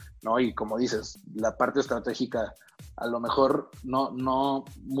 ¿no? Y como dices, la parte estratégica, a lo mejor no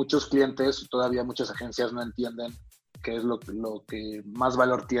muchos clientes, todavía muchas agencias no entienden qué es lo que más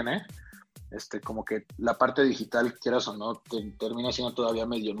valor tiene. Como que la parte digital, quieras o no, termina siendo todavía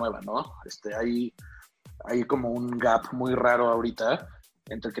medio nueva, ¿no? Hay como un gap muy raro ahorita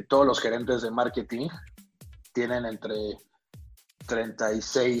entre que todos los gerentes de marketing tienen entre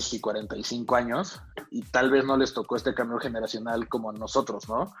 36 y 45 años y tal vez no les tocó este cambio generacional como nosotros,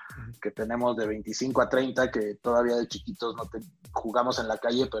 ¿no? Que tenemos de 25 a 30, que todavía de chiquitos jugamos en la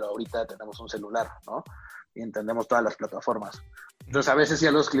calle, pero ahorita tenemos un celular, ¿no? Y entendemos todas las plataformas. Entonces, a veces sí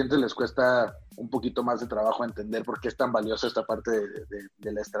a los clientes les cuesta un poquito más de trabajo entender por qué es tan valiosa esta parte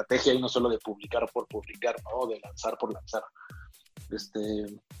de la estrategia y no solo de publicar por publicar, ¿no? De lanzar por lanzar.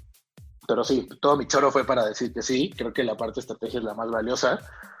 Pero sí, todo mi choro fue para decir que sí, creo que la parte de estrategia es la más valiosa.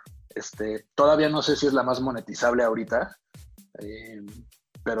 Todavía no sé si es la más monetizable ahorita,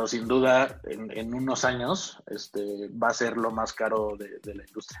 pero sin duda en unos años va a ser lo más caro de la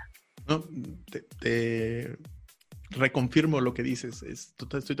industria. No, te reconfirmo lo que dices.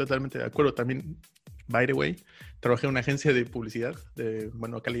 Estoy totalmente de acuerdo. También, by the way, trabajé en una agencia de publicidad,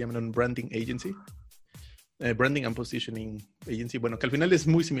 acá le llaman un branding agency, branding and positioning agency. Bueno, que al final es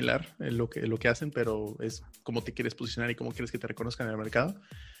muy similar lo que hacen, pero es cómo te quieres posicionar y cómo quieres que te reconozcan en el mercado.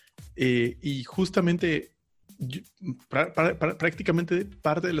 Y justamente, prácticamente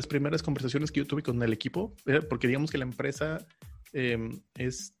parte de las primeras conversaciones que yo tuve con el equipo, porque digamos que la empresa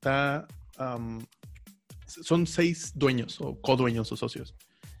son 6 dueños o codueños o socios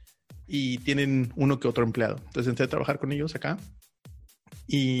y tienen uno que otro empleado. Entonces entré a trabajar con ellos acá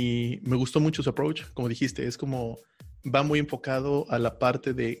y me gustó mucho su approach. Como dijiste, es como va muy enfocado a la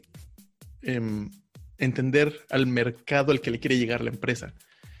parte de entender al mercado al que le quiere llegar la empresa.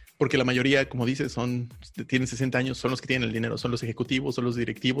 Porque la mayoría, como dices, tienen 60 años, son los que tienen el dinero, son los ejecutivos, son los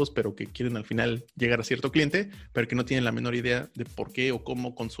directivos, pero que quieren al final llegar a cierto cliente, pero que no tienen la menor idea de por qué o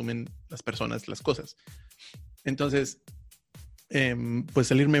cómo consumen las personas las cosas. Entonces, pues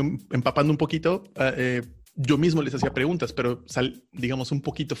salirme empapando un poquito, yo mismo les hacía preguntas, pero digamos un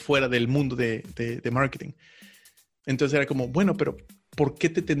poquito fuera del mundo de marketing. Entonces era como, bueno, pero ¿por qué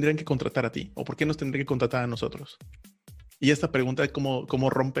te tendrían que contratar a ti? ¿O por qué nos tendrían que contratar a nosotros? Y esta pregunta es cómo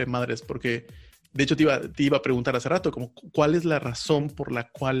rompe madres, porque de hecho te iba a preguntar hace rato, como, ¿cuál es la razón por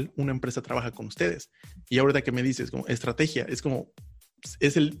la cual una empresa trabaja con ustedes? Y ahorita que me dices, como estrategia, es como,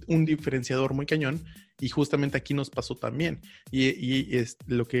 es un diferenciador muy cañón y justamente aquí nos pasó también. Y es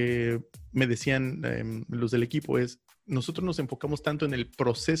lo que me decían los del equipo es, nosotros nos enfocamos tanto en el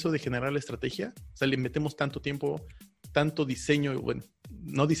proceso de generar la estrategia, o sea, le metemos tanto tiempo, tanto diseño, bueno,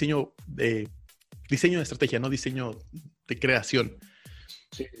 no diseño de estrategia, no diseño de creación.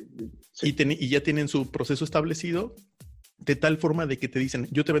 Sí. Y ya tienen su proceso establecido de tal forma de que te dicen,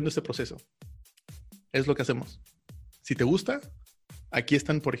 yo te vendo este proceso. Es lo que hacemos. Si te gusta, aquí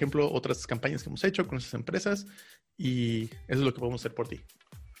están, por ejemplo, otras campañas que hemos hecho con esas empresas y eso es lo que podemos hacer por ti.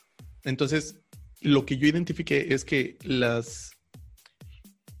 Entonces, lo que yo identifiqué es que las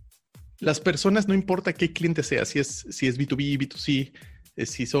personas, no importa qué cliente sea, si es B2B, B2C,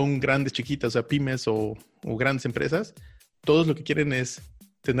 si son grandes, chiquitas, o sea, pymes o grandes empresas, todos lo que quieren es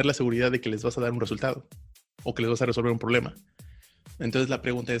tener la seguridad de que les vas a dar un resultado o que les vas a resolver un problema. Entonces la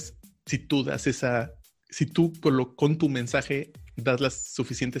pregunta es, si tú con tu mensaje das la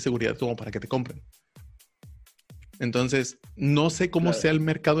suficiente seguridad como para que te compren. Entonces, no sé cómo sea el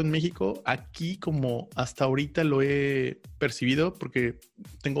mercado en México. Aquí, como hasta ahorita lo he percibido, porque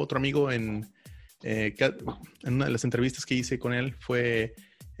tengo otro amigo en una de las entrevistas que hice con él fue,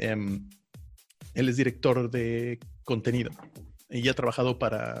 él es director de contenido y ya ha trabajado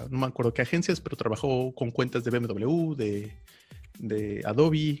para, no me acuerdo qué agencias, pero trabajó con cuentas de BMW, de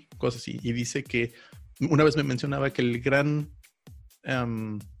Adobe, cosas así. Y dice que una vez me mencionaba que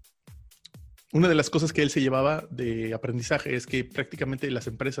una de las cosas que él se llevaba de aprendizaje es que prácticamente las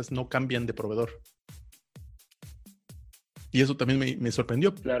empresas no cambian de proveedor. Y eso también me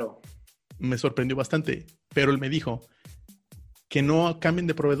sorprendió. Claro. Me sorprendió bastante, pero él me dijo que no cambien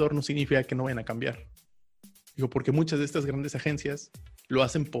de proveedor no significa que no vayan a cambiar. Digo, porque muchas de estas grandes agencias lo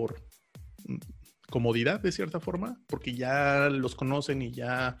hacen por comodidad, de cierta forma, porque ya los conocen y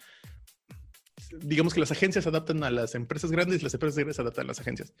ya digamos que las agencias se adaptan a las empresas grandes y las empresas grandes se adaptan a las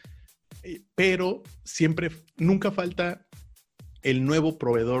agencias. Pero nunca falta el nuevo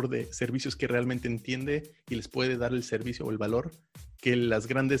proveedor de servicios que realmente entiende y les puede dar el servicio o el valor que las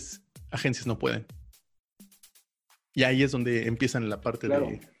grandes agencias no pueden. Y ahí es donde empiezan la parte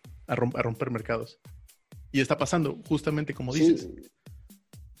a romper mercados. Y está pasando, justamente como dices.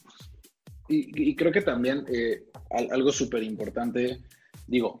 Sí. Y creo que también algo súper importante,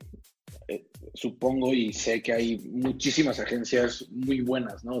 digo, supongo y sé que hay muchísimas agencias muy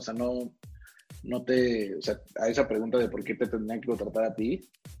buenas, ¿no? O sea, o sea, a esa pregunta de por qué te tendrían que contratar a ti,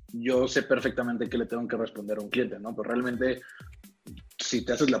 yo sé perfectamente qué le tengo que responder a un cliente, ¿no? Pero realmente, si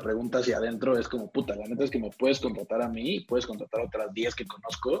te haces la pregunta hacia adentro, es como, puta, la neta es que me puedes contratar a mí y puedes contratar a otras 10 que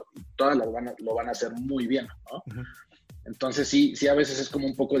conozco y todas lo van a hacer muy bien, ¿no? Uh-huh. Entonces sí, a veces es como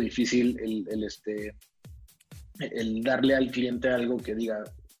un poco difícil el darle al cliente algo que diga,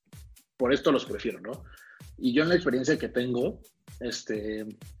 por esto los prefiero, ¿no? Y yo en la experiencia que tengo,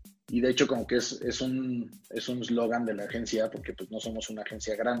 y de hecho como que es un slogan de la agencia, porque pues no somos una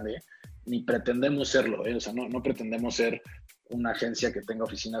agencia grande, ni pretendemos serlo, ¿eh? O sea, no pretendemos ser una agencia que tenga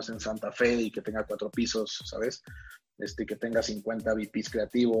oficinas en Santa Fe y que tenga 4 pisos, ¿sabes? Que tenga 50 VPs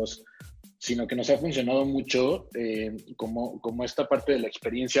creativos, sino que nos ha funcionado mucho como esta parte de la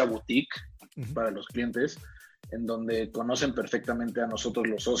experiencia boutique uh-huh. para los clientes, en donde conocen perfectamente a nosotros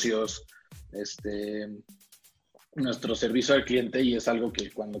los socios, nuestro servicio al cliente, y es algo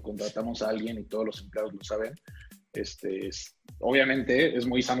que cuando contratamos a alguien y todos los empleados lo saben, obviamente es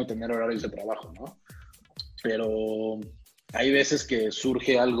muy sano tener horarios de trabajo, ¿no? Pero hay veces que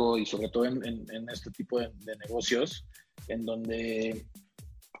surge algo, y sobre todo en este tipo de negocios, en donde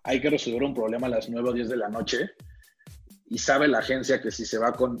hay que resolver un problema a las 9 o 10 de la noche, y sabe la agencia que si se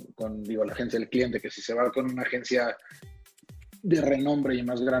va la agencia del cliente, que si se va con una agencia de renombre y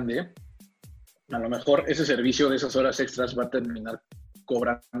más grande, a lo mejor ese servicio de esas horas extras va a terminar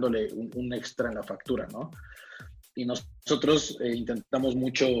cobrándole un extra en la factura, ¿no? Y nosotros intentamos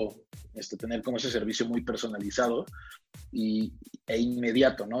mucho tener como ese servicio muy personalizado e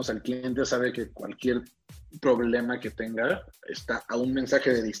inmediato, ¿no? O sea, el cliente sabe que cualquier problema que tenga está a un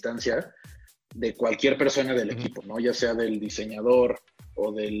mensaje de distancia de cualquier persona del equipo, ¿no? Ya sea del diseñador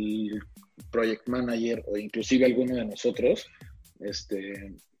o del project manager o inclusive alguno de nosotros.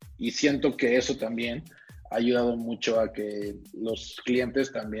 Y siento que eso también ha ayudado mucho a que los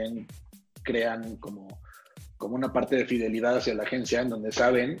clientes también crean como una parte de fidelidad hacia la agencia, en donde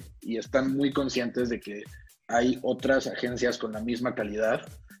saben y están muy conscientes de que hay otras agencias con la misma calidad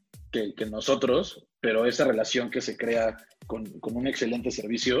que nosotros, pero esa relación que se crea con un excelente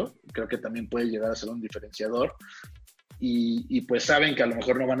servicio, creo que también puede llegar a ser un diferenciador. Y pues saben que a lo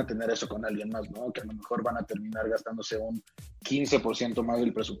mejor no van a tener eso con alguien más, ¿no? Que a lo mejor van a terminar gastándose un 15% más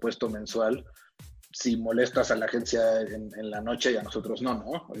del presupuesto mensual si molestas a la agencia en la noche y a nosotros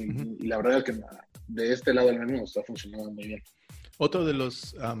no. Y la verdad es que de este lado al menos nos está funcionando muy bien. Otro de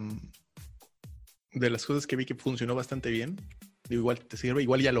las cosas que vi que funcionó bastante bien, igual te sirve,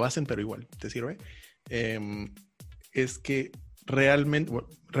 igual ya lo hacen, pero igual te sirve, es que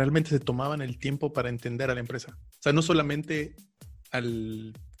realmente se tomaban el tiempo para entender a la empresa. O sea, no solamente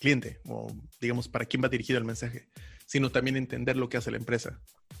al cliente o, digamos, para quién va dirigido el mensaje, sino también entender lo que hace la empresa,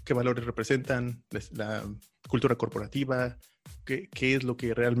 qué valores representan, la cultura corporativa, qué es lo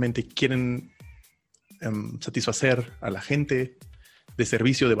que realmente quieren satisfacer a la gente de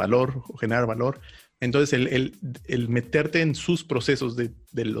servicio, de valor o generar valor. Entonces, el meterte en sus procesos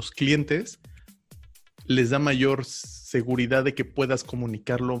de los clientes les da mayor seguridad de que puedas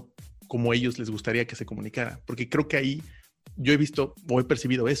comunicarlo como a ellos les gustaría que se comunicara. Porque creo que ahí yo he visto o he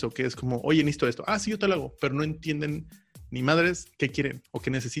percibido eso, que es como, oye, necesito esto. Ah, sí, yo te lo hago. Pero no entienden ni madres qué quieren o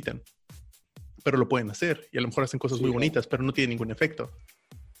qué necesitan. Pero lo pueden hacer. Y a lo mejor hacen cosas muy bonitas, pero no tienen ningún efecto.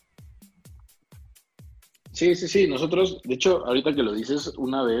 Sí. Nosotros, de hecho, ahorita que lo dices,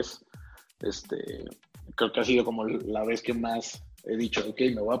 una vez, creo que ha sido como la vez que más he dicho, ok,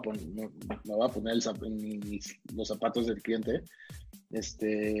 me voy a poner los zapatos del cliente.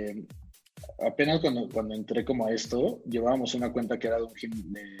 Apenas cuando entré como a esto, llevábamos una cuenta que era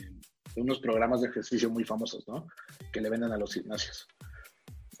de unos programas de ejercicio muy famosos, ¿no? Que le venden a los gimnasios.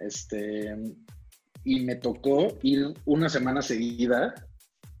 Y me tocó ir una semana seguida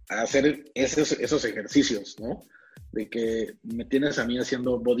a hacer esos ejercicios, ¿no? De que me tienes a mí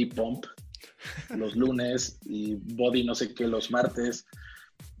haciendo body pump los lunes y body no sé qué los martes,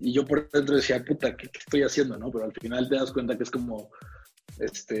 y yo por dentro decía, puta, ¿qué estoy haciendo, no? Pero al final te das cuenta que es como,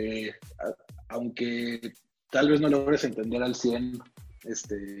 aunque tal vez no logres entender al 100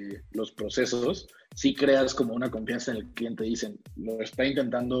 los procesos, sí creas como una confianza en el cliente. Dicen, lo está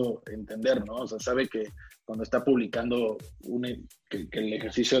intentando entender, ¿no? O sea, sabe que cuando está publicando que el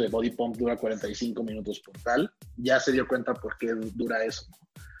ejercicio de body pump dura 45 minutos por tal, ya se dio cuenta por qué dura eso, ¿no?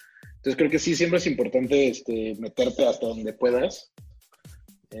 Entonces creo que sí, siempre es importante meterte hasta donde puedas.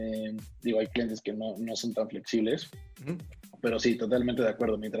 Hay clientes que no son tan flexibles, pero sí, totalmente de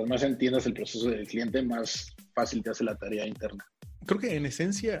acuerdo. Mientras más entiendas el proceso del cliente, más fácil te hace la tarea interna. Creo que en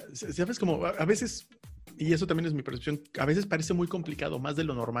esencia, sabes, como a veces, y eso también es mi percepción, a veces parece muy complicado, más de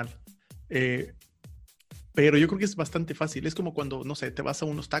lo normal. Pero yo creo que es bastante fácil. Es como cuando, no sé, te vas a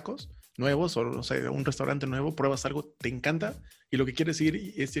unos tacos nuevos o, no sé, a un restaurante nuevo, pruebas algo, te encanta y lo que quieres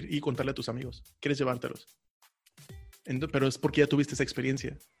es ir y contarle a tus amigos. Quieres llevártelos. Pero es porque ya tuviste esa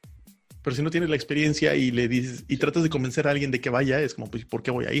experiencia. Pero si no tienes la experiencia y le dices y tratas de convencer a alguien de que vaya, es como, pues, ¿por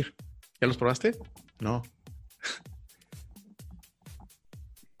qué voy a ir? ¿Ya los probaste? No.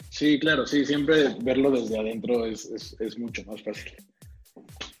 Sí, claro, sí, siempre verlo desde adentro es mucho más fácil.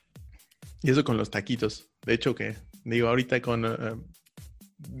 Y eso con los taquitos. De hecho, ahorita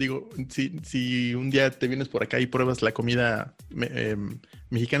si un día te vienes por acá y pruebas la comida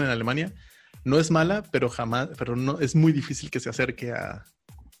mexicana en Alemania, no es mala, pero no, es muy difícil que se acerque a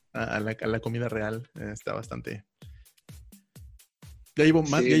la comida real. Está bastante. Ya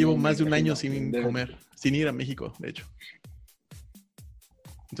llevo más de un año sin comer, sin ir a México, de hecho.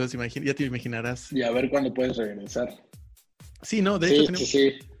 Entonces ya te imaginarás. Y a ver cuándo puedes regresar. Sí, no, de hecho me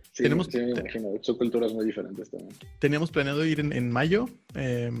imagino. Son culturas muy diferentes también. Teníamos planeado ir en mayo,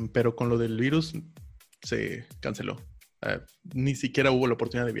 pero con lo del virus se canceló. Ni siquiera hubo la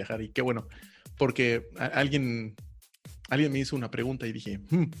oportunidad de viajar y qué bueno, porque alguien me hizo una pregunta y dije,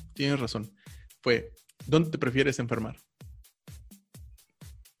 tienes razón. Fue, ¿dónde te prefieres enfermar?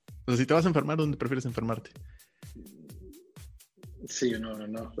 O sea, si te vas a enfermar, ¿dónde prefieres enfermarte? Sí, no.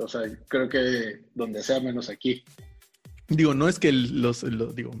 O sea, creo que donde sea menos aquí. Digo, no es que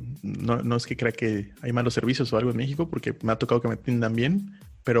no es que crea que hay malos servicios o algo en México, porque me ha tocado que me atiendan bien,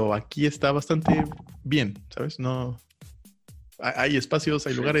 pero aquí está bastante bien, ¿sabes? No hay espacios,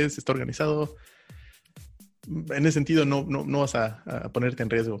 hay lugares, está organizado. En ese sentido, no vas a ponerte en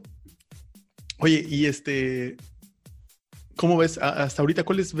riesgo. Oye, y ¿cómo ves hasta ahorita?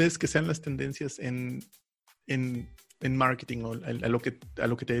 ¿Cuáles ves que sean las tendencias en marketing o a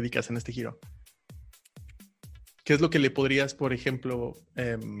lo que te dedicas en este giro? ¿Qué es lo que le podrías, por ejemplo,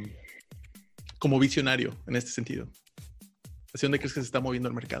 como visionario en este sentido? ¿Hacia dónde crees que se está moviendo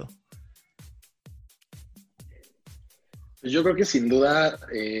el mercado? Yo creo que sin duda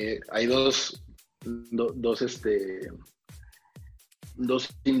hay dos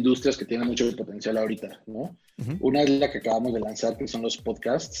industrias que tienen mucho potencial ahorita, ¿no? Uh-huh. Una es la que acabamos de lanzar, que son los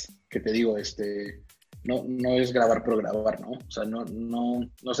podcasts, que te digo, no es grabar por grabar, ¿no? O sea,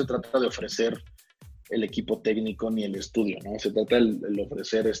 no se trata de ofrecer el equipo técnico ni el estudio, ¿no? Se trata de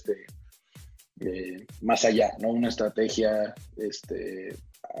ofrecer más allá, ¿no? Una estrategia,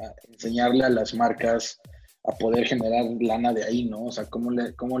 enseñarle a las marcas a poder generar lana de ahí, ¿no? O sea, ¿cómo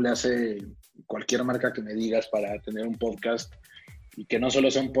le hace cualquier marca que me digas para tener un podcast y que no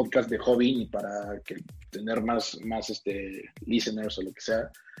solo sea un podcast de hobby ni para tener más listeners o lo que sea,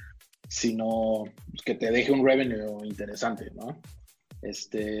 sino que te deje un revenue interesante, ¿no?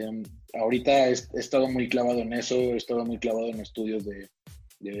 Ahorita he estado muy clavado en eso, he estado muy clavado en estudios de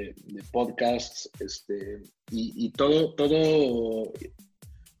podcasts, y todo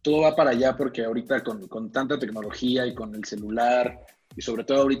va para allá porque ahorita con tanta tecnología y con el celular, y sobre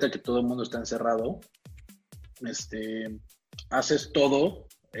todo ahorita que todo el mundo está encerrado, haces todo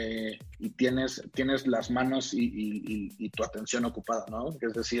y tienes las manos y tu atención ocupada, ¿no?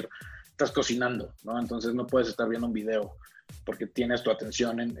 Es decir, estás cocinando, ¿no? Entonces no puedes estar viendo un video porque tienes tu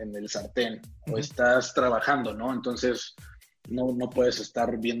atención en el sartén, o estás trabajando, ¿no? Entonces no puedes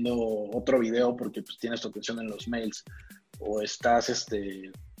estar viendo otro video porque pues, tienes tu atención en los mails, o estás,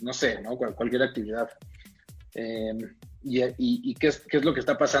 no sé, ¿no? Cualquier actividad. ¿Y qué es lo que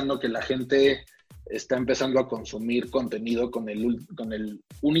está pasando? Que la gente está empezando a consumir contenido con el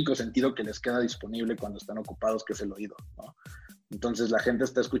único sentido que les queda disponible cuando están ocupados, que es el oído, ¿no? Entonces la gente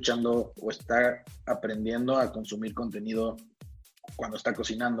está escuchando o está aprendiendo a consumir contenido cuando está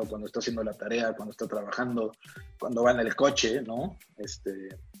cocinando, cuando está haciendo la tarea, cuando está trabajando, cuando va en el coche, ¿no?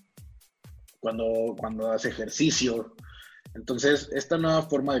 Cuando hace ejercicio. Entonces, esta nueva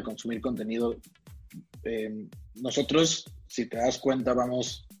forma de consumir contenido, nosotros, si te das cuenta,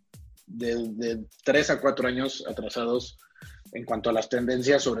 vamos de 3 a 4 años atrasados en cuanto a las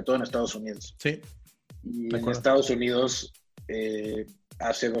tendencias, sobre todo en Estados Unidos. Sí. Y en Estados Unidos,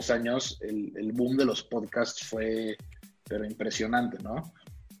 hace 2 años, el boom de los podcasts fue pero impresionante, ¿no?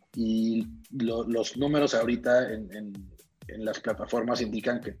 Y los números ahorita en las plataformas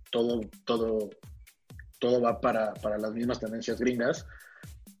indican que todo va para las mismas tendencias gringas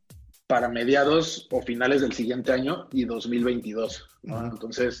para mediados o finales del siguiente año y 2022, ¿no? Uh-huh.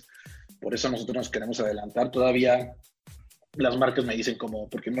 Entonces, por eso nosotros nos queremos adelantar. Todavía las marcas me dicen como,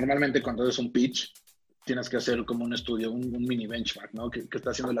 porque normalmente cuando haces un pitch, tienes que hacer como un estudio, un mini benchmark, ¿no? ¿Qué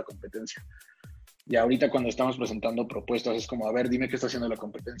está haciendo la competencia? Y ahorita cuando estamos presentando propuestas es como, a ver, dime qué está haciendo la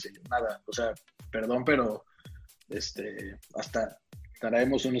competencia. Y yo, nada, o sea, perdón, pero hasta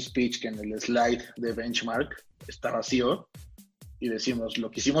traemos un speech que en el slide de benchmark está vacío y decimos,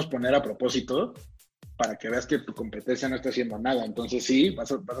 lo quisimos poner a propósito para que veas que tu competencia no está haciendo nada. Entonces sí,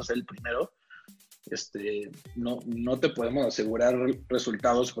 vas a ser el primero. No te podemos asegurar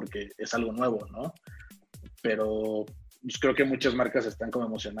resultados porque es algo nuevo, ¿no? Pero pues, creo que muchas marcas están como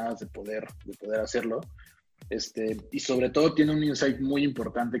emocionadas de poder hacerlo. Y sobre todo tiene un insight muy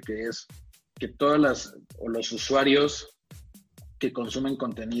importante que es que todos los usuarios que consumen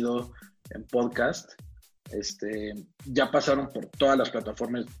contenido en podcast ya pasaron por todas las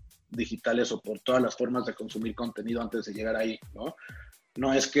plataformas digitales o por todas las formas de consumir contenido antes de llegar ahí, ¿no?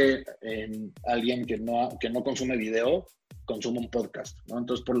 No es que alguien que no consume video consume un podcast, ¿no?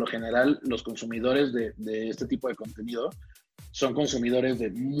 Entonces, por lo general, los consumidores de este tipo de contenido son consumidores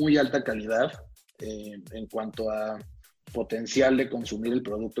de muy alta calidad en cuanto a potencial de consumir el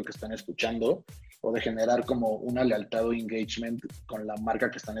producto que están escuchando o de generar como una lealtad o engagement con la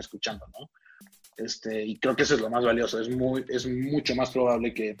marca que están escuchando, ¿no? Y creo que eso es lo más valioso. Es mucho más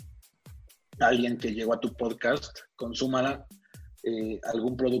probable que alguien que llegó a tu podcast consuma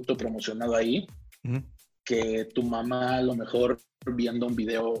algún producto promocionado ahí, uh-huh, que tu mamá a lo mejor viendo un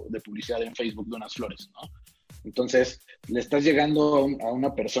video de publicidad en Facebook de unas flores, ¿no? Entonces, le estás llegando a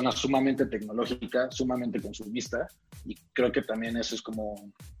una persona sumamente tecnológica, sumamente consumista, y creo que también eso es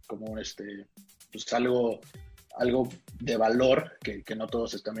como pues algo de valor que no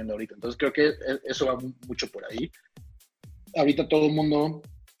todos están viendo ahorita. Entonces, creo que eso va mucho por ahí. Ahorita todo el mundo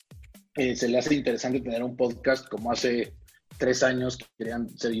se le hace interesante tener un podcast como hace 3 años que querían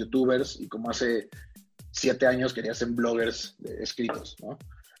ser youtubers y como hace 7 años querían ser bloggers escritos, ¿no?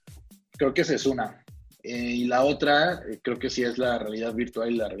 Creo que esa es una. Y la otra, creo que sí es la realidad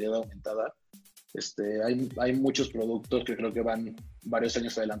virtual y la realidad aumentada. Hay muchos productos que creo que van varios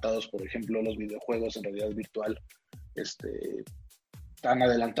años adelantados, por ejemplo, los videojuegos en realidad virtual. Tan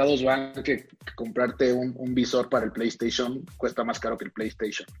adelantados van que comprarte un visor para el PlayStation cuesta más caro que el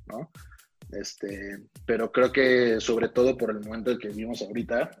PlayStation, ¿no? Pero creo que sobre todo por el momento en que vivimos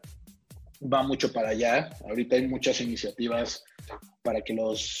ahorita, va mucho para allá. Ahorita hay muchas iniciativas para que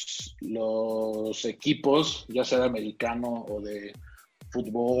los equipos, ya sea de americano o de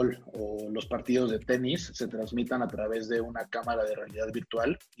fútbol o los partidos de tenis, se transmitan a través de una cámara de realidad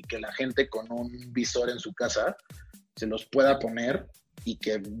virtual y que la gente con un visor en su casa se los pueda poner y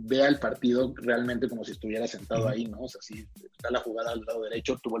que vea el partido realmente como si estuviera sentado ahí, ¿no? O sea, si está la jugada al lado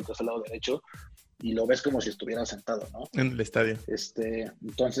derecho, tú vueltas al lado derecho y lo ves como si estuviera sentado, ¿no? En el estadio.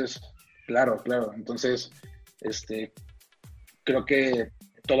 Entonces, claro. Entonces, creo que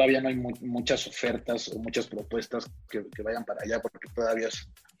todavía no hay muchas ofertas o muchas propuestas que vayan para allá porque todavía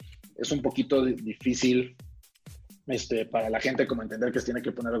es un poquito difícil para la gente como entender que se tiene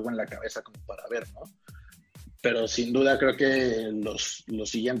que poner algo en la cabeza como para ver, ¿no? Pero sin duda creo que los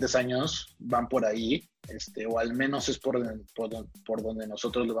siguientes años van por ahí, o al menos es por donde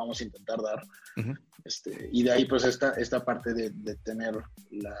nosotros le vamos a intentar dar. Uh-huh. Y de ahí pues esta parte de tener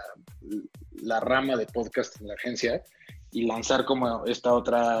la rama de podcast en la agencia y lanzar como esta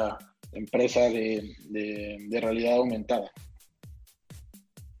otra empresa de realidad aumentada.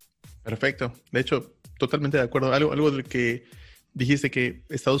 Perfecto. De hecho, totalmente de acuerdo. Algo de que dijiste que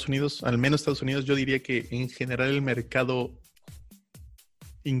Estados Unidos, al menos Estados Unidos, yo diría que en general el mercado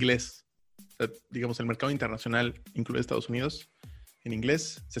inglés, o sea, digamos el mercado internacional, incluye Estados Unidos, en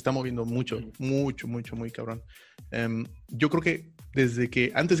inglés, se está moviendo mucho, muy cabrón. Yo creo que desde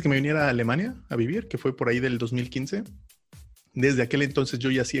que, antes que me viniera a Alemania a vivir, que fue por ahí del 2015, desde aquel entonces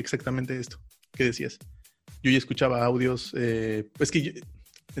yo ya hacía exactamente esto. ¿Qué decías? Yo ya escuchaba audios, ahí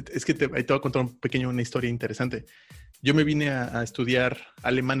te voy a contar una historia interesante. Yo me vine a estudiar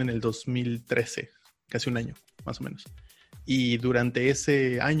alemán en el 2013, casi un año, más o menos. Y durante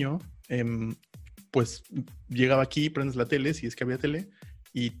ese año, pues llegaba aquí, prendes la tele, si es que había tele,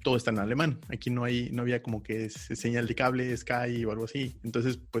 y todo está en alemán. Aquí no había como que señal de cable, Sky o algo así.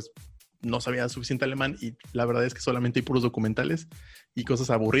 Entonces, pues no sabía suficiente alemán y la verdad es que solamente hay puros documentales y cosas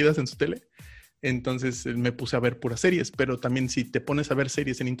aburridas en su tele. Entonces me puse a ver puras series, pero también si te pones a ver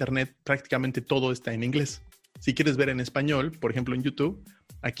series en internet, prácticamente todo está en inglés. Si quieres ver en español, por ejemplo en YouTube,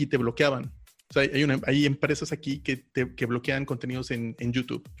 aquí te bloqueaban. O sea, hay empresas aquí que bloquean contenidos en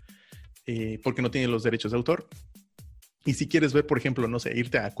YouTube porque no tienen los derechos de autor. Y si quieres ver, por ejemplo, no sé,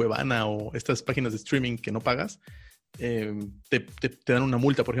 irte a Cuevana o estas páginas de streaming que no pagas, te dan una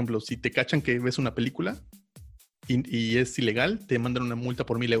multa. Por ejemplo, si te cachan que ves una película y es ilegal, te mandan una multa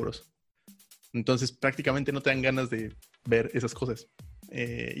por 1,000 euros. Entonces prácticamente no te dan ganas de ver esas cosas.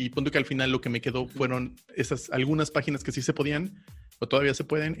 Y punto que al final lo que me quedó fueron algunas páginas que sí se podían o todavía se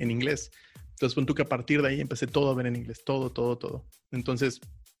pueden en inglés. Entonces punto que a partir de ahí empecé todo a ver en inglés, todo. Entonces,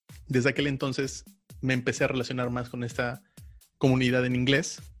 desde aquel entonces me empecé a relacionar más con esta comunidad en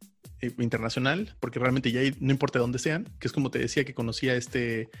inglés internacional, porque realmente ya no importa dónde sean, que es como te decía que conocía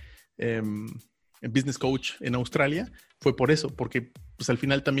business coach en Australia, fue por eso, porque pues al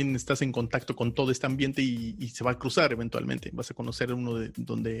final también estás en contacto con todo este ambiente y se va a cruzar eventualmente, vas a conocer uno de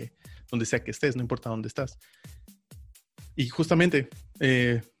donde sea que estés, no importa dónde estás. Y justamente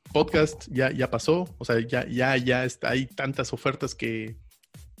podcast ya pasó, o sea, ya está, hay tantas ofertas que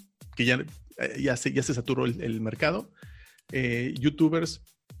ya se saturó el mercado. YouTubers,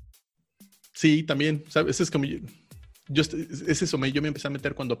 sí, también, ¿sabes? Es como yo me empecé a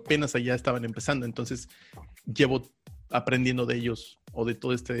meter cuando apenas allá estaban empezando, entonces llevo aprendiendo de ellos o de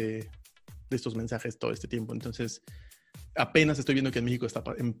de estos mensajes todo este tiempo, entonces apenas estoy viendo que en México está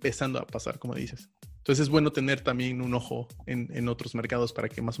empezando a pasar, como dices. Entonces es bueno tener también un ojo en otros mercados para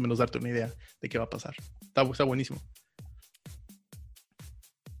que más o menos darte una idea de qué va a pasar. Está buenísimo.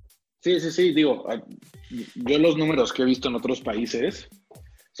 Sí, digo, yo los números que he visto en otros países,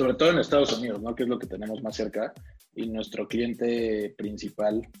 sobre todo en Estados Unidos, ¿no? Que es lo que tenemos más cerca, y nuestro cliente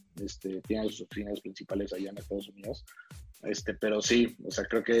principal tiene sus oficinas principales allá en Estados Unidos, pero sí, o sea,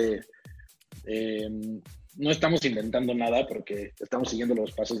 creo que no estamos inventando nada porque estamos siguiendo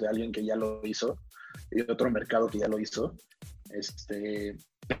los pasos de alguien que ya lo hizo y de otro mercado que ya lo hizo,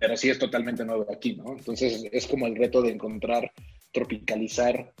 pero sí es totalmente nuevo aquí, ¿no? Entonces es como el reto de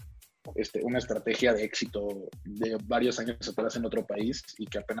tropicalizar una estrategia de éxito de varios años atrás en otro país y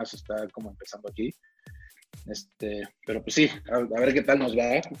que apenas está como empezando aquí. Pero pues sí, a ver qué tal nos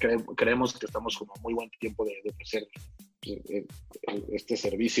va. Creemos que estamos como muy buen tiempo de ofrecer este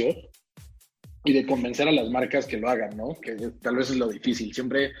servicio y de convencer a las marcas que lo hagan, ¿no? Que tal vez es lo difícil.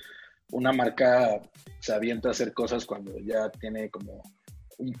 Siempre una marca se avienta a hacer cosas cuando ya tiene como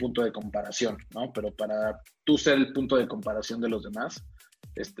un punto de comparación, ¿no? Pero para tú ser el punto de comparación de los demás,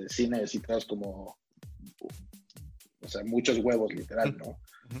 sí necesitas como, o sea, muchos huevos, literal, ¿no?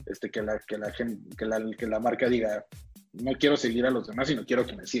 Que la marca diga, no quiero seguir a los demás, sino quiero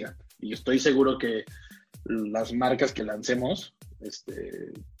que me sigan. Y estoy seguro que las marcas que lancemos,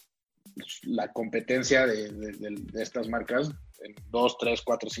 la competencia de estas marcas en 2, 3,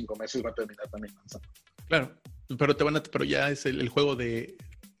 4, 5 meses va a terminar también lanzando. Claro, pero ya es el juego de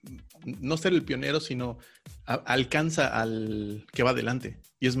no ser el pionero, sino alcanza al que va adelante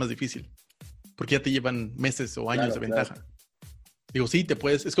y es más difícil porque ya te llevan meses o años de ventaja. Claro. Digo, sí,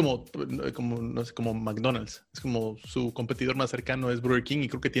 es como no sé, como McDonald's, es como su competidor más cercano es Burger King y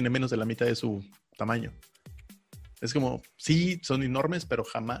creo que tiene menos de la mitad de su tamaño. Es como, sí, son enormes, pero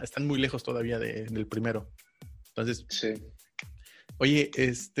jamás, están muy lejos todavía del primero. Entonces, sí. Oye,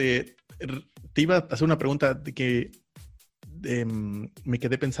 te iba a hacer una pregunta de que me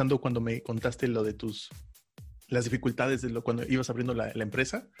quedé pensando cuando me contaste lo de las dificultades cuando ibas abriendo la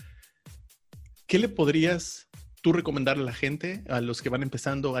empresa. ¿Qué le podrías tú recomendar a la gente, a los que van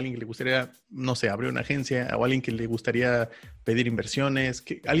empezando, a alguien que le gustaría, no sé, abrir una agencia o a alguien que le gustaría pedir inversiones,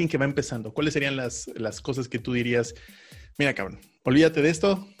 alguien que va empezando? ¿Cuáles serían las cosas que tú dirías, mira, cabrón, olvídate de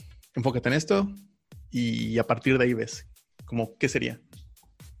esto, enfócate en esto y a partir de ahí ves? ¿Cómo qué sería?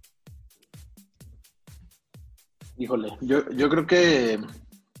 Híjole, yo creo que,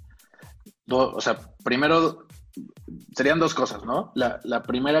 o sea, primero serían dos cosas, ¿no? La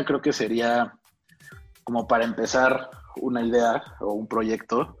primera creo que sería como para empezar una idea o un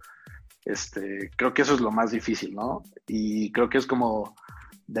proyecto, creo que eso es lo más difícil, ¿no? Y creo que es como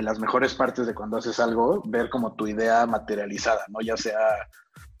de las mejores partes de cuando haces algo, ver como tu idea materializada, ¿no? Ya sea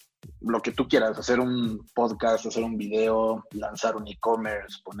lo que tú quieras, hacer un podcast, hacer un video, lanzar un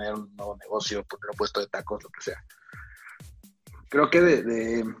e-commerce, poner un nuevo negocio, poner un puesto de tacos, lo que sea. Creo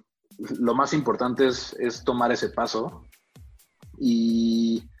que lo más importante es tomar ese paso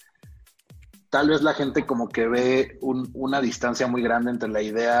y tal vez la gente como que ve una distancia muy grande entre la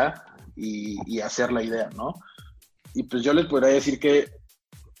idea y hacer la idea, ¿no? Y pues yo les podría decir que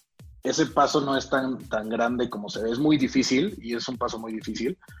ese paso no es tan grande como se ve. Es muy difícil y es un paso muy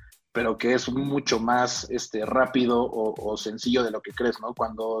difícil, pero que es mucho más rápido o sencillo de lo que crees, ¿no?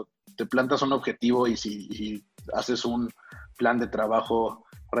 Cuando te plantas un objetivo y si haces un plan de trabajo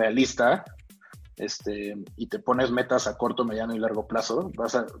realista, y te pones metas a corto, mediano y largo plazo,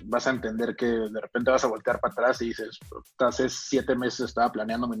 vas a entender que de repente vas a voltear para atrás y dices, hace 7 meses estaba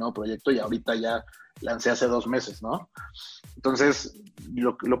planeando mi nuevo proyecto y ahorita ya lancé hace 2 meses, ¿no? Entonces,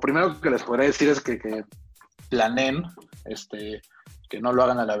 lo primero que les podría decir es que planeen, que no lo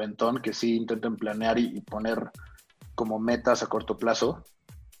hagan al aventón, que sí intenten planear y poner como metas a corto plazo.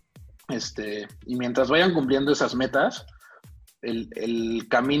 Y mientras vayan cumpliendo esas metas, el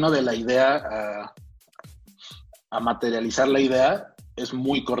camino de la idea a materializar la idea es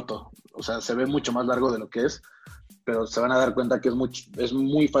muy corto. O sea, se ve mucho más largo de lo que es, pero se van a dar cuenta que es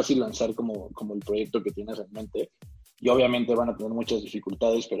muy fácil lanzar como el proyecto que tienes en mente. Y obviamente van a tener muchas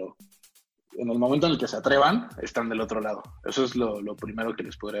dificultades, pero en el momento en el que se atrevan, están del otro lado. Eso es lo primero que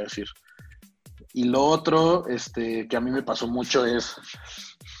les podría decir. Y lo otro que a mí me pasó mucho es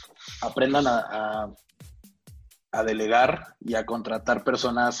aprendan a delegar y a contratar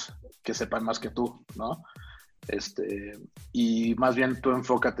personas que sepan más que tú, ¿no? Y más bien tú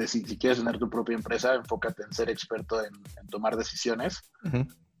enfócate, si quieres tener tu propia empresa, enfócate en ser experto en tomar decisiones uh-huh.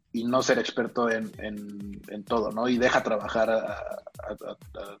 y no ser experto en todo, ¿no? Y deja trabajar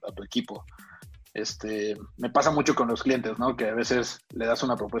a tu equipo. Me pasa mucho con los clientes, ¿no? Que a veces le das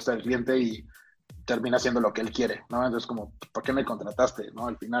una propuesta al cliente y termina haciendo lo que él quiere, ¿no? Entonces como, ¿por qué me contrataste, no?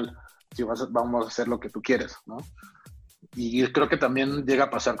 Al final, si vamos a hacer lo que tú quieres, ¿no? Y creo que también llega a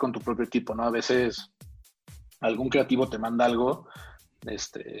pasar con tu propio equipo, ¿no? A veces algún creativo te manda algo,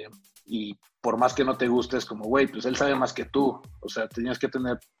 y por más que no te guste, es como, güey, pues él sabe más que tú. O sea, tienes que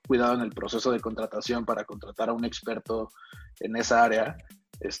tener cuidado en el proceso de contratación para contratar a un experto en esa área,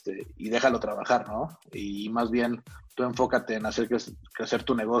 y déjalo trabajar, ¿no? Y más bien tú enfócate en hacer crecer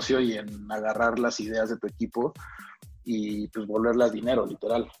tu negocio y en agarrar las ideas de tu equipo y pues volverlas dinero,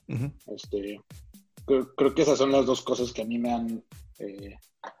 literal. Uh-huh. Creo que esas son las dos cosas que a mí me han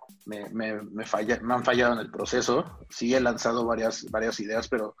fallado en el proceso. Sí he lanzado varias ideas,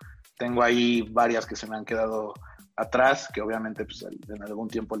 pero tengo ahí varias que se me han quedado atrás, que obviamente pues, en algún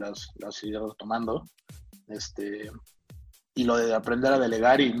tiempo las iré retomando. Y lo de aprender a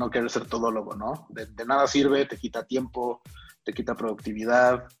delegar y no querer ser todólogo, ¿no? De nada sirve, te quita tiempo, te quita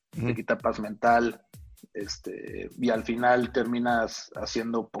productividad, uh-huh. te quita paz mental, y al final terminas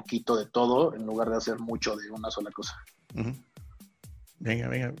haciendo poquito de todo en lugar de hacer mucho de una sola cosa. Uh-huh.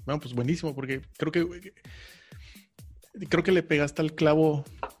 Venga. No, pues buenísimo, porque creo que le pegaste al clavo.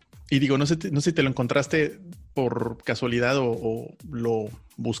 Y digo, no sé si te lo encontraste por casualidad o lo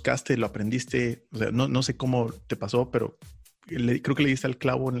buscaste, lo aprendiste. O sea, no sé cómo te pasó, pero creo que le diste al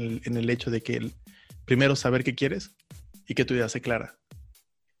clavo en el hecho de que primero saber qué quieres y que tu idea sea clara.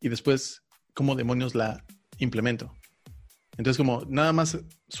 Y después, ¿cómo demonios la implemento? Entonces, como nada más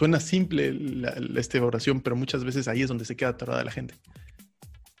suena simple esta oración, pero muchas veces ahí es donde se queda atorada la gente.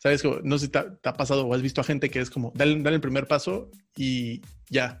 ¿Sabes? No sé si te ha pasado o has visto a gente que es como, dale el primer paso y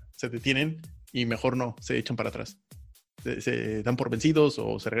ya, se detienen y mejor no, se echan para atrás. Se dan por vencidos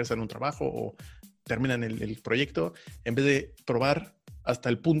o se regresan a un trabajo o terminan el proyecto en vez de probar hasta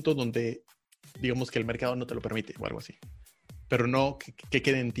el punto donde digamos que el mercado no te lo permite o algo así. Pero no que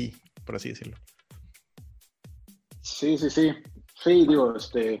quede en ti, por así decirlo. Sí. Sí, digo,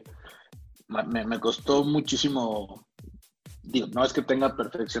 me costó muchísimo. Digo, no es que tenga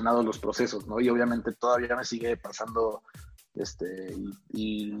perfeccionado los procesos, ¿no? Y obviamente todavía me sigue pasando,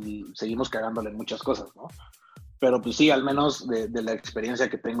 y seguimos cagándole en muchas cosas, ¿no? Pero pues sí, al menos de la experiencia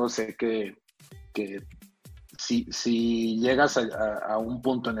que tengo, sé que si llegas a un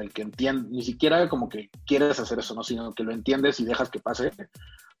punto en el que entiendes, ni siquiera como que quieres hacer eso, ¿no? Sino que lo entiendes y dejas que pase,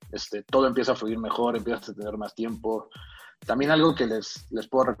 todo empieza a fluir mejor, empiezas a tener más tiempo. También algo que les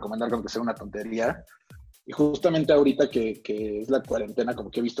puedo recomendar, aunque sea una tontería, y justamente ahorita que es la cuarentena,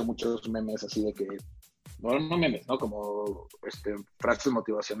 como que he visto muchos memes así de que, no memes, ¿no? Como frases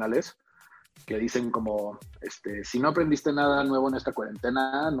motivacionales que dicen como, si no aprendiste nada nuevo en esta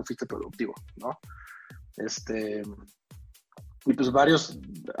cuarentena, no fuiste productivo, ¿no? Y pues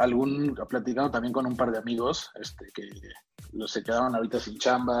platicando también con un par de amigos, que se quedaron ahorita sin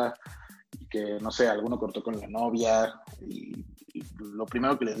chamba y que, no sé, alguno cortó con la novia y lo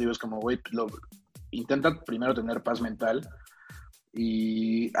primero que les digo es como, güey, intenta primero tener paz mental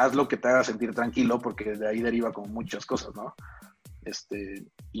y haz lo que te haga sentir tranquilo, porque de ahí deriva como muchas cosas, ¿no?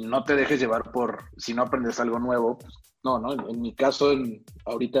 Y no te dejes llevar si no aprendes algo nuevo, pues, no. En mi caso,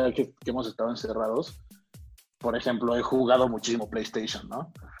 ahorita que hemos estado encerrados, por ejemplo, he jugado muchísimo PlayStation,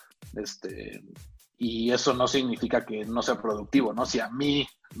 ¿no? Y eso no significa que no sea productivo, ¿no? Si a mí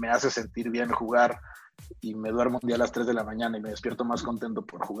me hace sentir bien jugar y me duermo un día a las 3 de la mañana y me despierto más contento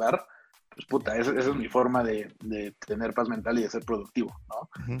por jugar, pues puta, esa es mi forma de tener paz mental y de ser productivo, ¿no?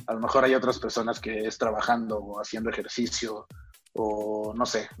 Ujú. A lo mejor hay otras personas que es trabajando o haciendo ejercicio o no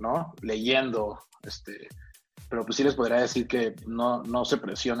sé, ¿no? Leyendo, pero pues sí les podría decir que no se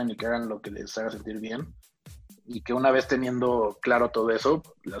presionen y que hagan lo que les haga sentir bien y que una vez teniendo claro todo eso,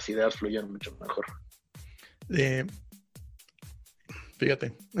 las ideas fluyen mucho mejor. Eh,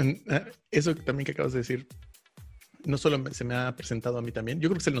 Fíjate, eso también que acabas de decir, no solo se me ha presentado a mí también, yo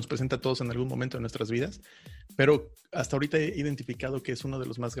creo que se nos presenta a todos en algún momento de nuestras vidas, pero hasta ahorita he identificado que es uno de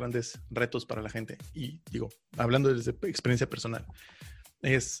los más grandes retos para la gente. Y digo, hablando desde experiencia personal,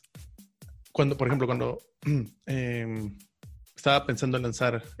 es cuando, por ejemplo, cuando estaba pensando en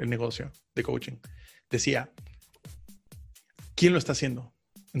lanzar el negocio de coaching, decía, ¿quién lo está haciendo?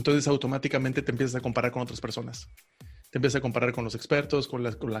 Entonces automáticamente te empiezas a comparar con otras personas. Te empiezas a comparar con los expertos, con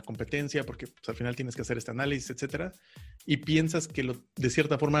la competencia, porque pues, al final tienes que hacer este análisis, etcétera. Y piensas que de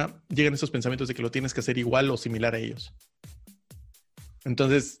cierta forma llegan esos pensamientos de que lo tienes que hacer igual o similar a ellos.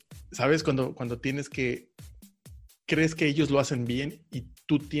 Entonces, ¿sabes? Cuando crees que ellos lo hacen bien y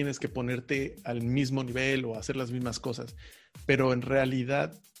tú tienes que ponerte al mismo nivel o hacer las mismas cosas. Pero en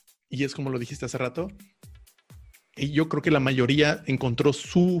realidad, y es como lo dijiste hace rato, y yo creo que la mayoría encontró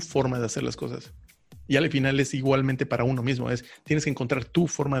su forma de hacer las cosas. Y al final es igualmente para uno mismo. Tienes que encontrar tu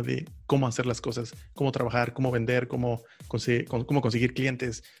forma de cómo hacer las cosas, cómo trabajar, cómo vender, cómo conseguir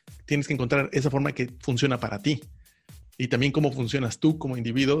clientes. Tienes que encontrar esa forma que funciona para ti. Y también cómo funcionas tú como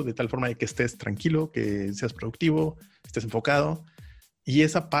individuo, de tal forma de que estés tranquilo, que seas productivo, estés enfocado. Y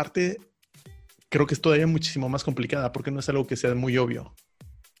esa parte creo que es todavía muchísimo más complicada porque no es algo que sea muy obvio.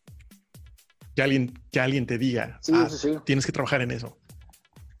 Que alguien te diga, Sí, sí, sí. tienes que trabajar en eso.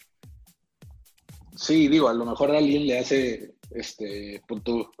 Sí, digo, a lo mejor a alguien le hace,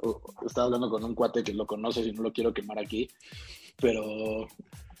 punto, estaba hablando con un cuate que lo conoces y no lo quiero quemar aquí, pero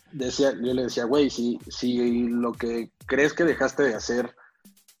yo le decía, güey, si lo que crees que dejaste de hacer,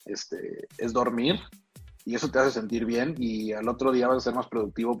 es dormir y eso te hace sentir bien y al otro día vas a ser más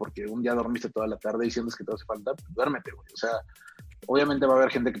productivo porque un día dormiste toda la tarde y sientes que te hace falta, pues duérmete, güey. O sea, obviamente va a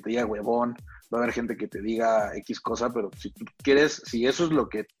haber gente que te diga huevón, va a haber gente que te diga X cosa, pero si tú quieres, si eso es lo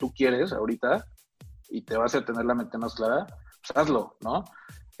que tú quieres ahorita, y te vas a tener la mente más clara, pues hazlo, ¿no?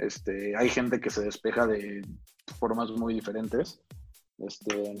 Hay gente que se despeja de formas muy diferentes.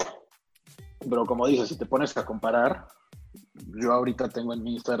 Pero como dices, si te pones a comparar, yo ahorita tengo en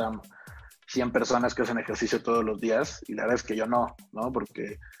mi Instagram 100 personas que hacen ejercicio todos los días y la verdad es que yo no, ¿no?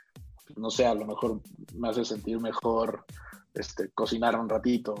 Porque, no sé, a lo mejor me hace sentir mejor cocinar un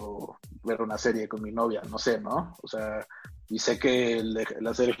ratito o ver una serie con mi novia, no sé, ¿no? O sea, y sé que el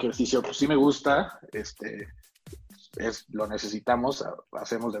hacer ejercicio, pues sí me gusta, lo necesitamos,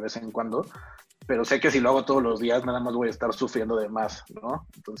 hacemos de vez en cuando, pero sé que si lo hago todos los días, nada más voy a estar sufriendo de más, ¿no?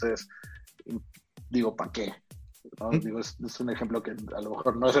 Entonces, digo, ¿para qué? ¿No? Digo, es un ejemplo que a lo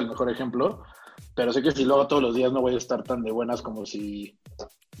mejor no es el mejor ejemplo, pero sé que si lo hago todos los días no voy a estar tan de buenas como si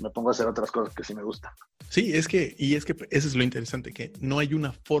me pongo a hacer otras cosas que sí me gustan. Sí, es que eso es lo interesante, que no hay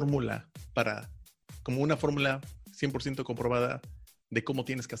una fórmula como una fórmula 100% comprobada de cómo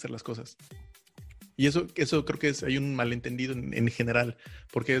tienes que hacer las cosas. Y eso creo que hay un malentendido en general,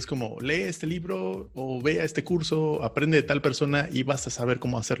 porque es como, lee este libro o ve a este curso, aprende de tal persona y vas a saber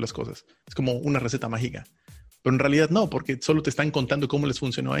cómo hacer las cosas. Es como una receta mágica. Pero en realidad no, porque solo te están contando cómo les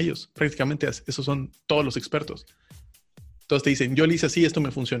funcionó a ellos. Prácticamente esos son todos los expertos. Todos te dicen, yo le hice así, esto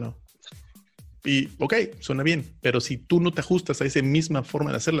me funcionó. Y ok, suena bien, pero si tú no te ajustas a esa misma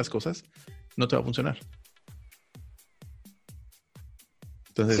forma de hacer las cosas, no te va a funcionar.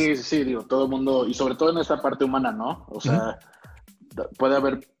 Entonces, Sí, digo, todo el mundo, y sobre todo en esta parte humana, ¿no? O sea, puede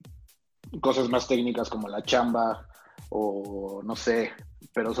haber cosas más técnicas como la chamba o no sé,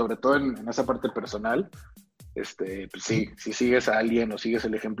 pero sobre todo en esa parte personal, pues sí, si sigues a alguien o sigues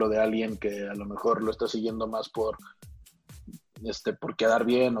el ejemplo de alguien que a lo mejor lo está siguiendo más por quedar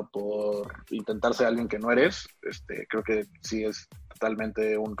bien o por intentar ser alguien que no eres, creo que sí es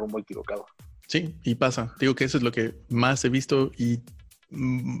totalmente un rumbo equivocado. sí, y pasa. Digo que eso es lo que más he visto y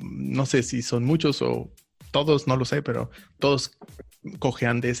no sé si son muchos o todos, no lo sé, pero todos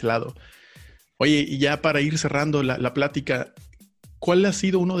cojean de ese lado. Oye, y ya para ir cerrando la plática, ¿cuál ha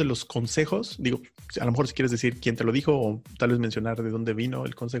sido uno de los consejos? Digo, a lo mejor si quieres decir quién te lo dijo o tal vez mencionar de dónde vino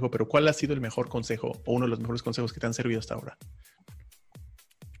el consejo, pero ¿cuál ha sido el mejor consejo o uno de los mejores consejos que te han servido hasta ahora?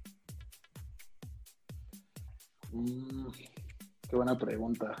 Qué buena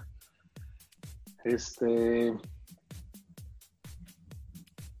pregunta.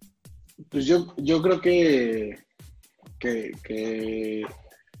 Pues yo creo que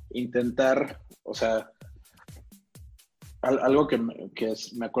intentar O sea, algo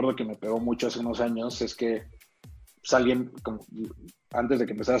me acuerdo que me pegó mucho hace unos años es que pues, alguien, antes de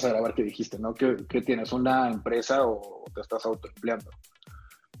que empezaras a grabar, que dijiste, ¿no? ¿Qué tienes? ¿Una empresa o te estás autoempleando?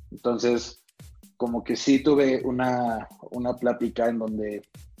 Entonces, como que sí tuve una plática en donde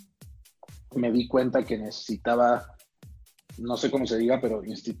me di cuenta que necesitaba, no sé cómo se diga, pero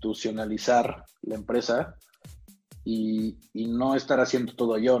institucionalizar la empresa y no estar haciendo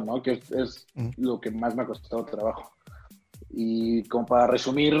todo yo, ¿no? Que es lo que más me ha costado trabajo. Y como para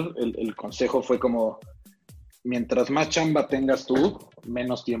resumir, el consejo fue como, mientras más chamba tengas tú,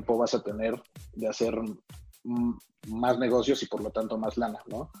 menos tiempo vas a tener de hacer más negocios y por lo tanto más lana,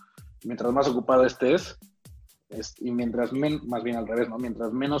 ¿no? Mientras más ocupado estés, y más bien al revés, ¿no?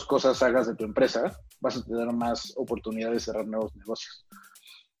 Mientras menos cosas hagas de tu empresa, vas a tener más oportunidades de cerrar nuevos negocios.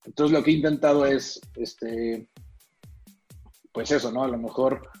 Entonces lo que he intentado es, pues eso, ¿no? A lo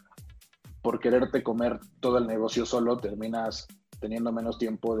mejor por quererte comer todo el negocio solo, terminas teniendo menos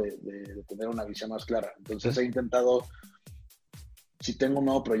tiempo de tener una visión más clara. Entonces he intentado, si tengo un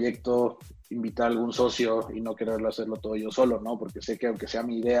nuevo proyecto, invitar a algún socio y no quererlo hacerlo todo yo solo, ¿no? Porque sé que aunque sea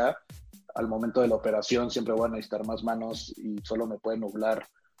mi idea, al momento de la operación siempre voy a necesitar más manos y solo me puede nublar,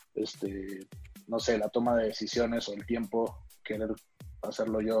 no sé, la toma de decisiones o el tiempo, querer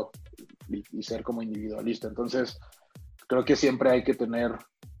hacerlo yo y ser como individualista. Entonces, creo que siempre hay que tener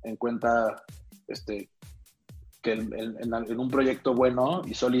en cuenta que en un proyecto bueno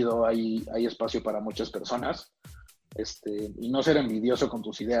y sólido hay espacio para muchas personas, y no ser envidioso con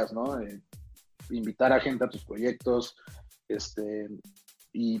tus ideas, ¿no? Invitar a gente a tus proyectos,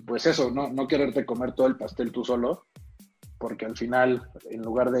 y pues eso, no quererte comer todo el pastel tú solo, porque al final, en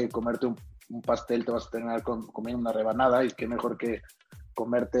lugar de comerte un pastel, te vas a terminar comiendo una rebanada, y qué mejor que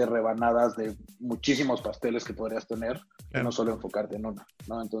comerte rebanadas de muchísimos pasteles que podrías tener, y no solo enfocarte en una,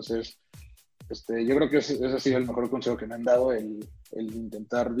 ¿no? Entonces, yo creo que ese ha sido el mejor consejo que me han dado, el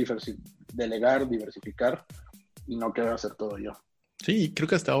intentar delegar, diversificar y no querer hacer todo yo. Sí, creo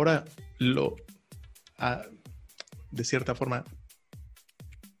que hasta ahora de cierta forma,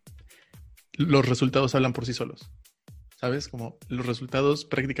 los resultados hablan por sí solos, ¿sabes? Como los resultados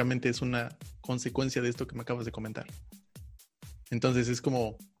prácticamente es una consecuencia de esto que me acabas de comentar. Entonces es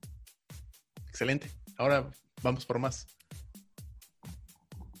como, excelente, ahora vamos por más.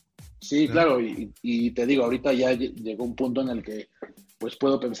 Sí, ¿no? Claro, y te digo, ahorita ya llegó un punto en el que pues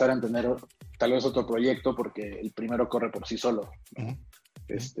puedo pensar en tener tal vez otro proyecto porque el primero corre por sí solo, ¿no? Uh-huh.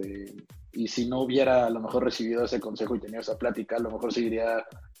 Y si no hubiera a lo mejor recibido ese consejo y tenido esa plática, a lo mejor seguiría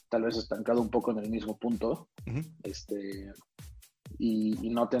tal vez estancado un poco en el mismo punto, uh-huh. Y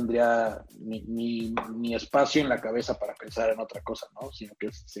no tendría ni espacio en la cabeza para pensar en otra cosa, ¿no? Sino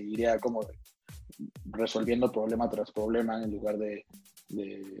que seguiría como resolviendo problema tras problema en lugar de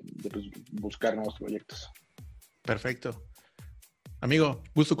pues, buscar nuevos proyectos. Perfecto. Amigo,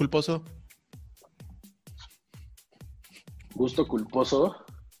 ¿gusto culposo? Gusto culposo,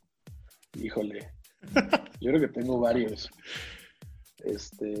 híjole, yo creo que tengo varios.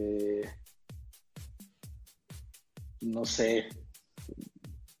 No sé,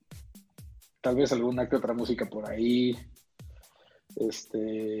 tal vez alguna que otra música por ahí.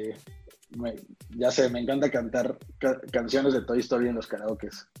 Ya sé, me encanta cantar canciones de Toy Story en los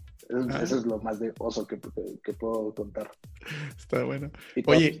karaokes. Eso es lo más de oso que puedo contar. Está bueno. Y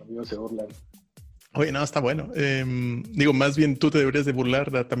todos mis amigos se burlan. Oye, no, está bueno. Digo, más bien tú te deberías de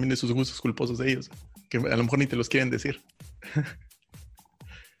burlar también de sus gustos culposos de ellos, que a lo mejor ni te los quieren decir.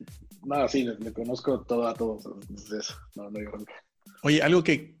 No, sí, le conozco todo a todos. Entonces, no hay bronca. Oye, algo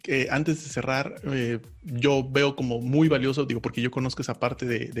que antes de cerrar, yo veo como muy valioso, digo, porque yo conozco esa parte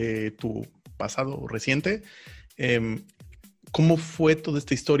de tu pasado reciente. ¿Cómo fue toda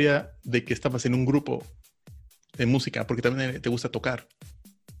esta historia de que estabas en un grupo de música? Porque también te gusta tocar.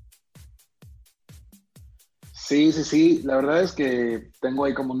 Sí. La verdad es que tengo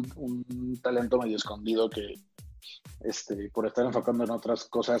ahí como un talento medio escondido que por estar enfocando en otras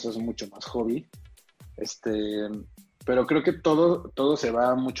cosas es mucho más hobby. Pero creo que todo se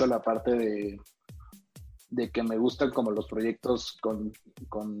va mucho a la parte de que me gustan como los proyectos con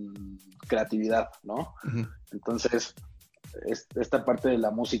creatividad, ¿no? Uh-huh. Entonces, esta parte de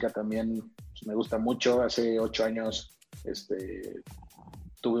la música también pues, me gusta mucho. Hace 8 años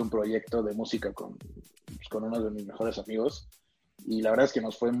tuve un proyecto de música con uno de mis mejores amigos y la verdad es que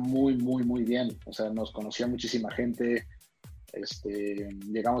nos fue muy, muy, muy bien. O sea, nos conocía muchísima gente.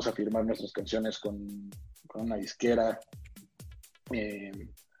 Llegamos a firmar nuestras canciones con una disquera,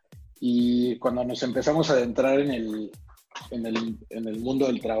 y cuando nos empezamos a adentrar en el mundo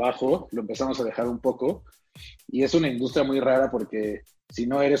del trabajo, lo empezamos a dejar un poco, y es una industria muy rara porque si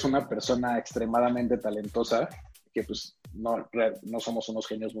no eres una persona extremadamente talentosa, que pues no somos unos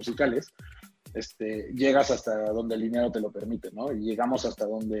genios musicales, llegas hasta donde el dinero te lo permite, ¿no? Y llegamos hasta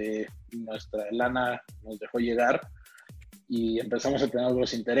donde nuestra lana nos dejó llegar y empezamos a tener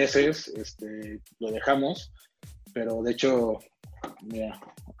los intereses, lo dejamos, pero de hecho, mira,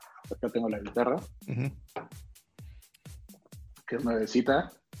 acá tengo la guitarra, que es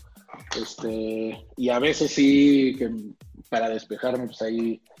nuevecita, y a veces sí, que para despejarme, pues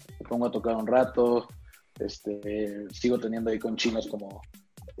ahí me pongo a tocar un rato, sigo teniendo ahí con chinos como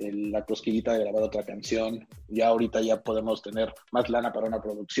la cosquillita de grabar otra canción. Ya ahorita ya podemos tener más lana para una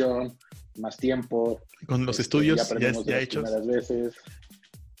producción, más tiempo. Con los estudios ya aprendimos ya de las hechos. Primeras veces.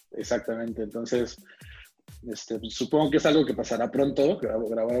 Exactamente. Entonces, supongo que es algo que pasará pronto,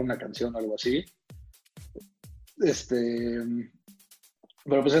 grabar una canción o algo así.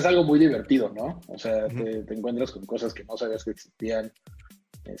 Pero pues es algo muy divertido, ¿no? O sea, te encuentras con cosas que no sabías que existían.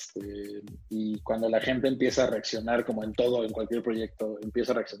 Y cuando la gente empieza a reaccionar, como en todo, en cualquier proyecto,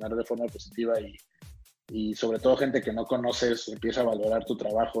 empieza a reaccionar de forma positiva y sobre todo gente que no conoces empieza a valorar tu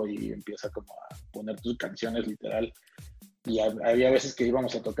trabajo y empieza como a poner tus canciones literal. Y había veces que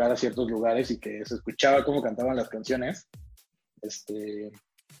íbamos a tocar a ciertos lugares y que se escuchaba cómo cantaban las canciones.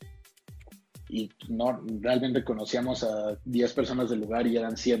 Y no, realmente conocíamos a 10 personas del lugar y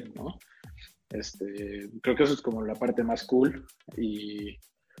eran 100, ¿no? Creo que eso es como la parte más cool y,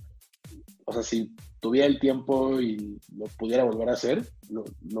 o sea, si tuviera el tiempo y lo pudiera volver a hacer, lo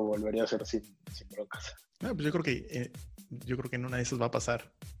volvería a hacer sin broncas. Pues yo creo que en una de esas va a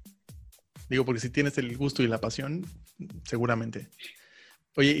pasar. Digo, porque si tienes el gusto y la pasión, seguramente.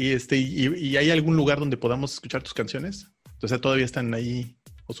 Oye, ¿y hay algún lugar donde podamos escuchar tus canciones? O sea, ¿todavía están ahí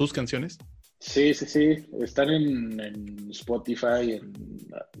o sus canciones? Sí. Están en Spotify, en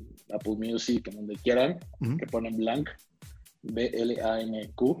Apple Music, en donde quieran, que ponen Blank,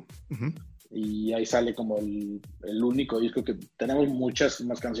 B-L-A-N-Q. Y ahí sale como el único disco que tenemos muchas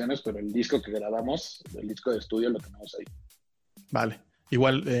más canciones, pero el disco que grabamos, el disco de estudio, lo tenemos ahí. Vale.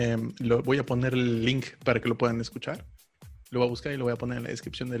 Igual voy a poner el link para que lo puedan escuchar. Lo voy a buscar y lo voy a poner en la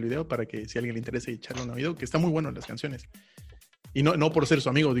descripción del video para que si a alguien le interese echarle un oído, que está muy bueno las canciones. Y no por ser su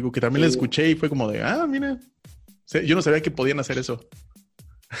amigo, digo que también la escuché y fue como de, mira, yo no sabía que podían hacer eso.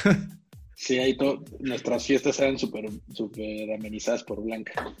 Sí, ahí nuestras fiestas eran súper amenizadas por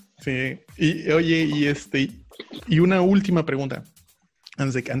Blanca. Sí, y oye, y una última pregunta,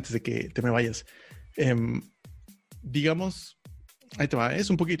 antes de que te me vayas. Digamos, ahí te va,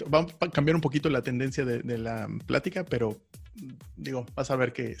 va a cambiar un poquito la tendencia de la plática, pero digo, vas a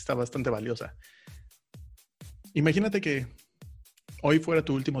ver que está bastante valiosa. Imagínate que hoy fuera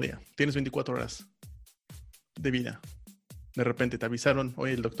tu último día, tienes 24 horas de vida. De repente te avisaron,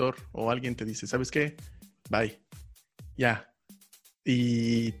 oye, el doctor o alguien te dice, ¿sabes qué? Bye. Ya.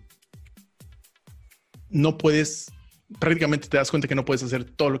 Y no puedes, prácticamente te das cuenta que no puedes hacer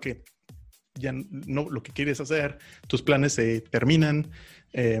todo lo que lo que quieres hacer. Tus planes se terminan,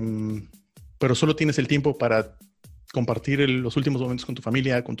 pero solo tienes el tiempo para compartir los últimos momentos con tu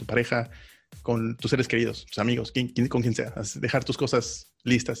familia, con tu pareja, con tus seres queridos, tus amigos, con quien sea. Dejar tus cosas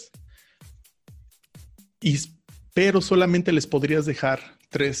listas. Pero solamente les podrías dejar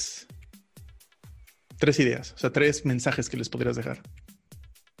tres ideas, o sea, 3 mensajes que les podrías dejar.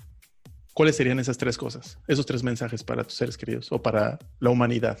 ¿Cuáles serían esas 3 cosas? Esos 3 mensajes para tus seres queridos o para la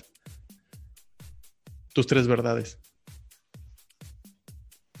humanidad. Tus 3 verdades.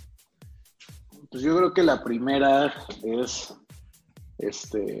 Pues yo creo que la primera es,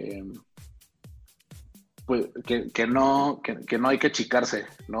 pues que no hay que achicarse,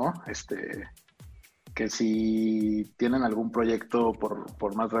 ¿no? Que si tienen algún proyecto,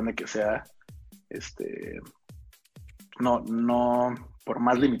 por más grande que sea, no, por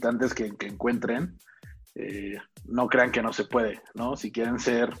más limitantes que encuentren, no crean que no se puede, ¿no? Si quieren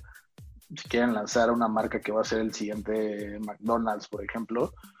lanzar una marca que va a ser el siguiente McDonald's, por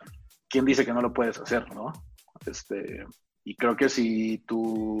ejemplo, ¿quién dice que no lo puedes hacer, no? Y creo que si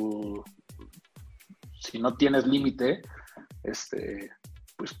no tienes límite,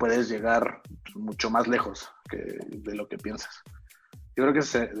 pues puedes llegar mucho más lejos de lo que piensas. Yo creo que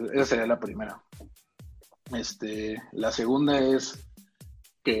esa sería la primera. La segunda es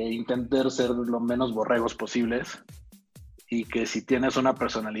que intenten ser lo menos borregos posibles y que si tienes una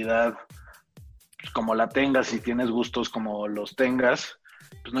personalidad pues, como la tengas, si tienes gustos como los tengas,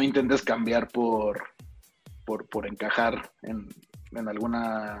 pues no intentes cambiar por encajar en algún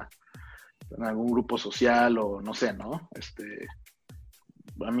grupo social o no sé, ¿no?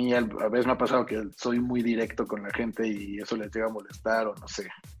 A mí a veces me ha pasado que soy muy directo con la gente y eso les llega a molestar o no sé.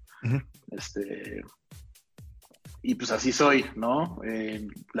 Uh-huh. y pues así soy, ¿no?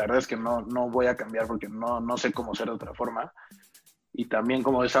 La verdad es que no voy a cambiar porque no sé cómo ser de otra forma. Y también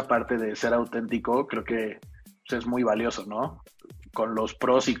como esa parte de ser auténtico, creo que pues, es muy valioso, ¿no? Con los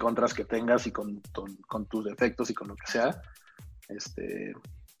pros y contras que tengas y con tus defectos y con lo que sea,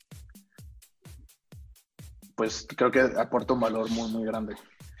 pues creo que aporta un valor muy, muy grande.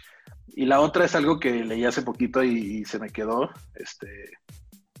 Y la otra es algo que leí hace poquito y se me quedó,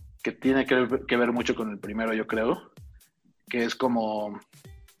 que tiene que ver mucho con el primero, yo creo, que es como,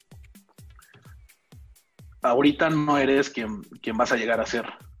 ahorita no eres quien vas a llegar a ser,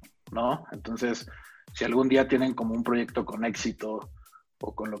 ¿no? Entonces, si algún día tienen como un proyecto con éxito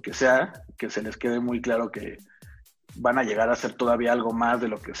o con lo que sea, que se les quede muy claro que van a llegar a ser todavía algo más de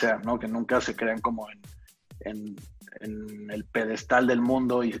lo que sea, ¿no? Que nunca se crean como en el pedestal del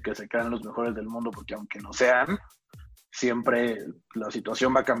mundo y que se crean los mejores del mundo, porque aunque no sean, siempre la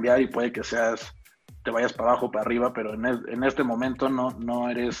situación va a cambiar y puede que te vayas para abajo, para arriba, pero en este momento no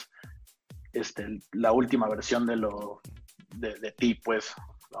eres la última versión de ti, pues,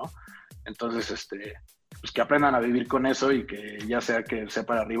 ¿no? Entonces, pues que aprendan a vivir con eso y que ya sea que sea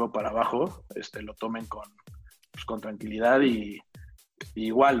para arriba o para abajo, lo tomen con tranquilidad y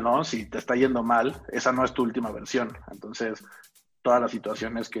igual, ¿no? Si te está yendo mal, esa no es tu última versión. Entonces, todas las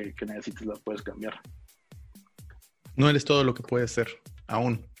situaciones que necesites las puedes cambiar. No eres todo lo que puedes ser,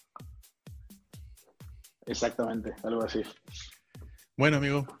 aún. Exactamente, algo así. Bueno,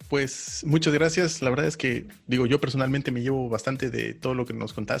 amigo, pues muchas gracias. La verdad es que, yo personalmente me llevo bastante de todo lo que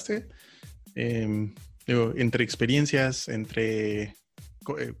nos contaste. Entre experiencias, entre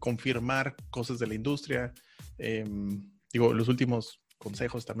confirmar cosas de la industria. Los últimos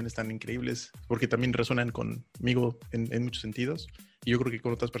consejos también están increíbles porque también resuenan conmigo en muchos sentidos y yo creo que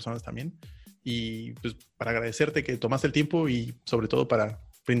con otras personas también. Y pues para agradecerte que tomaste el tiempo y sobre todo para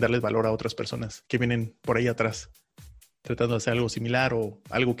brindarles valor a otras personas que vienen por ahí atrás tratando de hacer algo similar o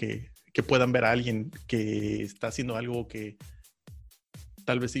algo que puedan ver a alguien que está haciendo algo que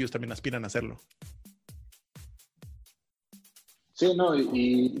tal vez ellos también aspiran a hacerlo. Sí, no,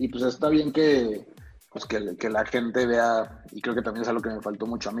 y pues está bien pues que la gente vea, y creo que también es algo que me faltó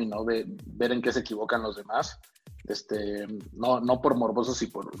mucho a mí, ¿no? Ver en qué se equivocan los demás, no por morbosos,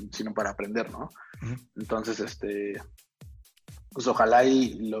 sino para aprender, ¿no? Uh-huh. Entonces, pues ojalá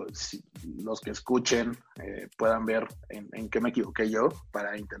los que escuchen puedan ver en qué me equivoqué yo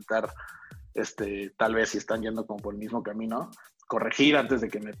para intentar, tal vez si están yendo como por el mismo camino, corregir antes de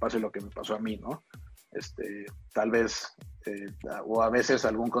que me pase lo que me pasó a mí, ¿no? Tal vez, o a veces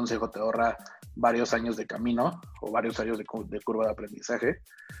algún consejo te ahorra varios años de camino o varios años de curva de aprendizaje.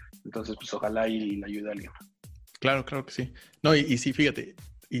 Entonces, pues ojalá y le ayude a alguien. Claro que sí. No, y sí, fíjate,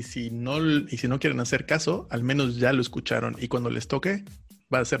 y si no quieren hacer caso, al menos ya lo escucharon y cuando les toque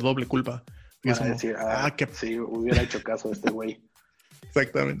va a ser doble culpa. Van a decir, sí, hubiera hecho caso a este güey.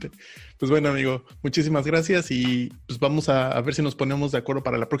 Exactamente. Pues bueno, amigo, muchísimas gracias y pues vamos a ver si nos ponemos de acuerdo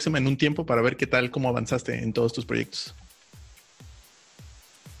para la próxima en un tiempo para ver cómo avanzaste en todos tus proyectos.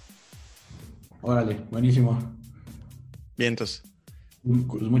 Órale, buenísimo. Bien, entonces.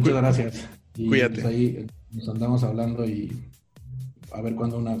 Pues muchas gracias. Y cuídate. Pues ahí nos andamos hablando y a ver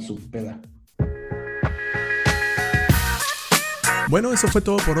cuándo una subpeda. Bueno, eso fue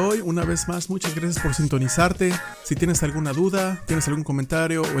todo por hoy. Una vez más, muchas gracias por sintonizarte. Si tienes alguna duda, tienes algún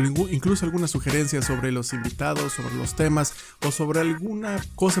comentario o incluso alguna sugerencia sobre los invitados, sobre los temas o sobre alguna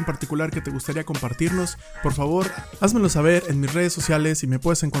cosa en particular que te gustaría compartirnos, por favor, házmelo saber en mis redes sociales y me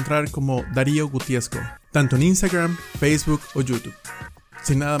puedes encontrar como Darío Gutiesco, tanto en Instagram, Facebook o YouTube.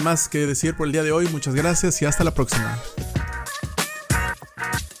 Sin nada más que decir por el día de hoy, muchas gracias y hasta la próxima.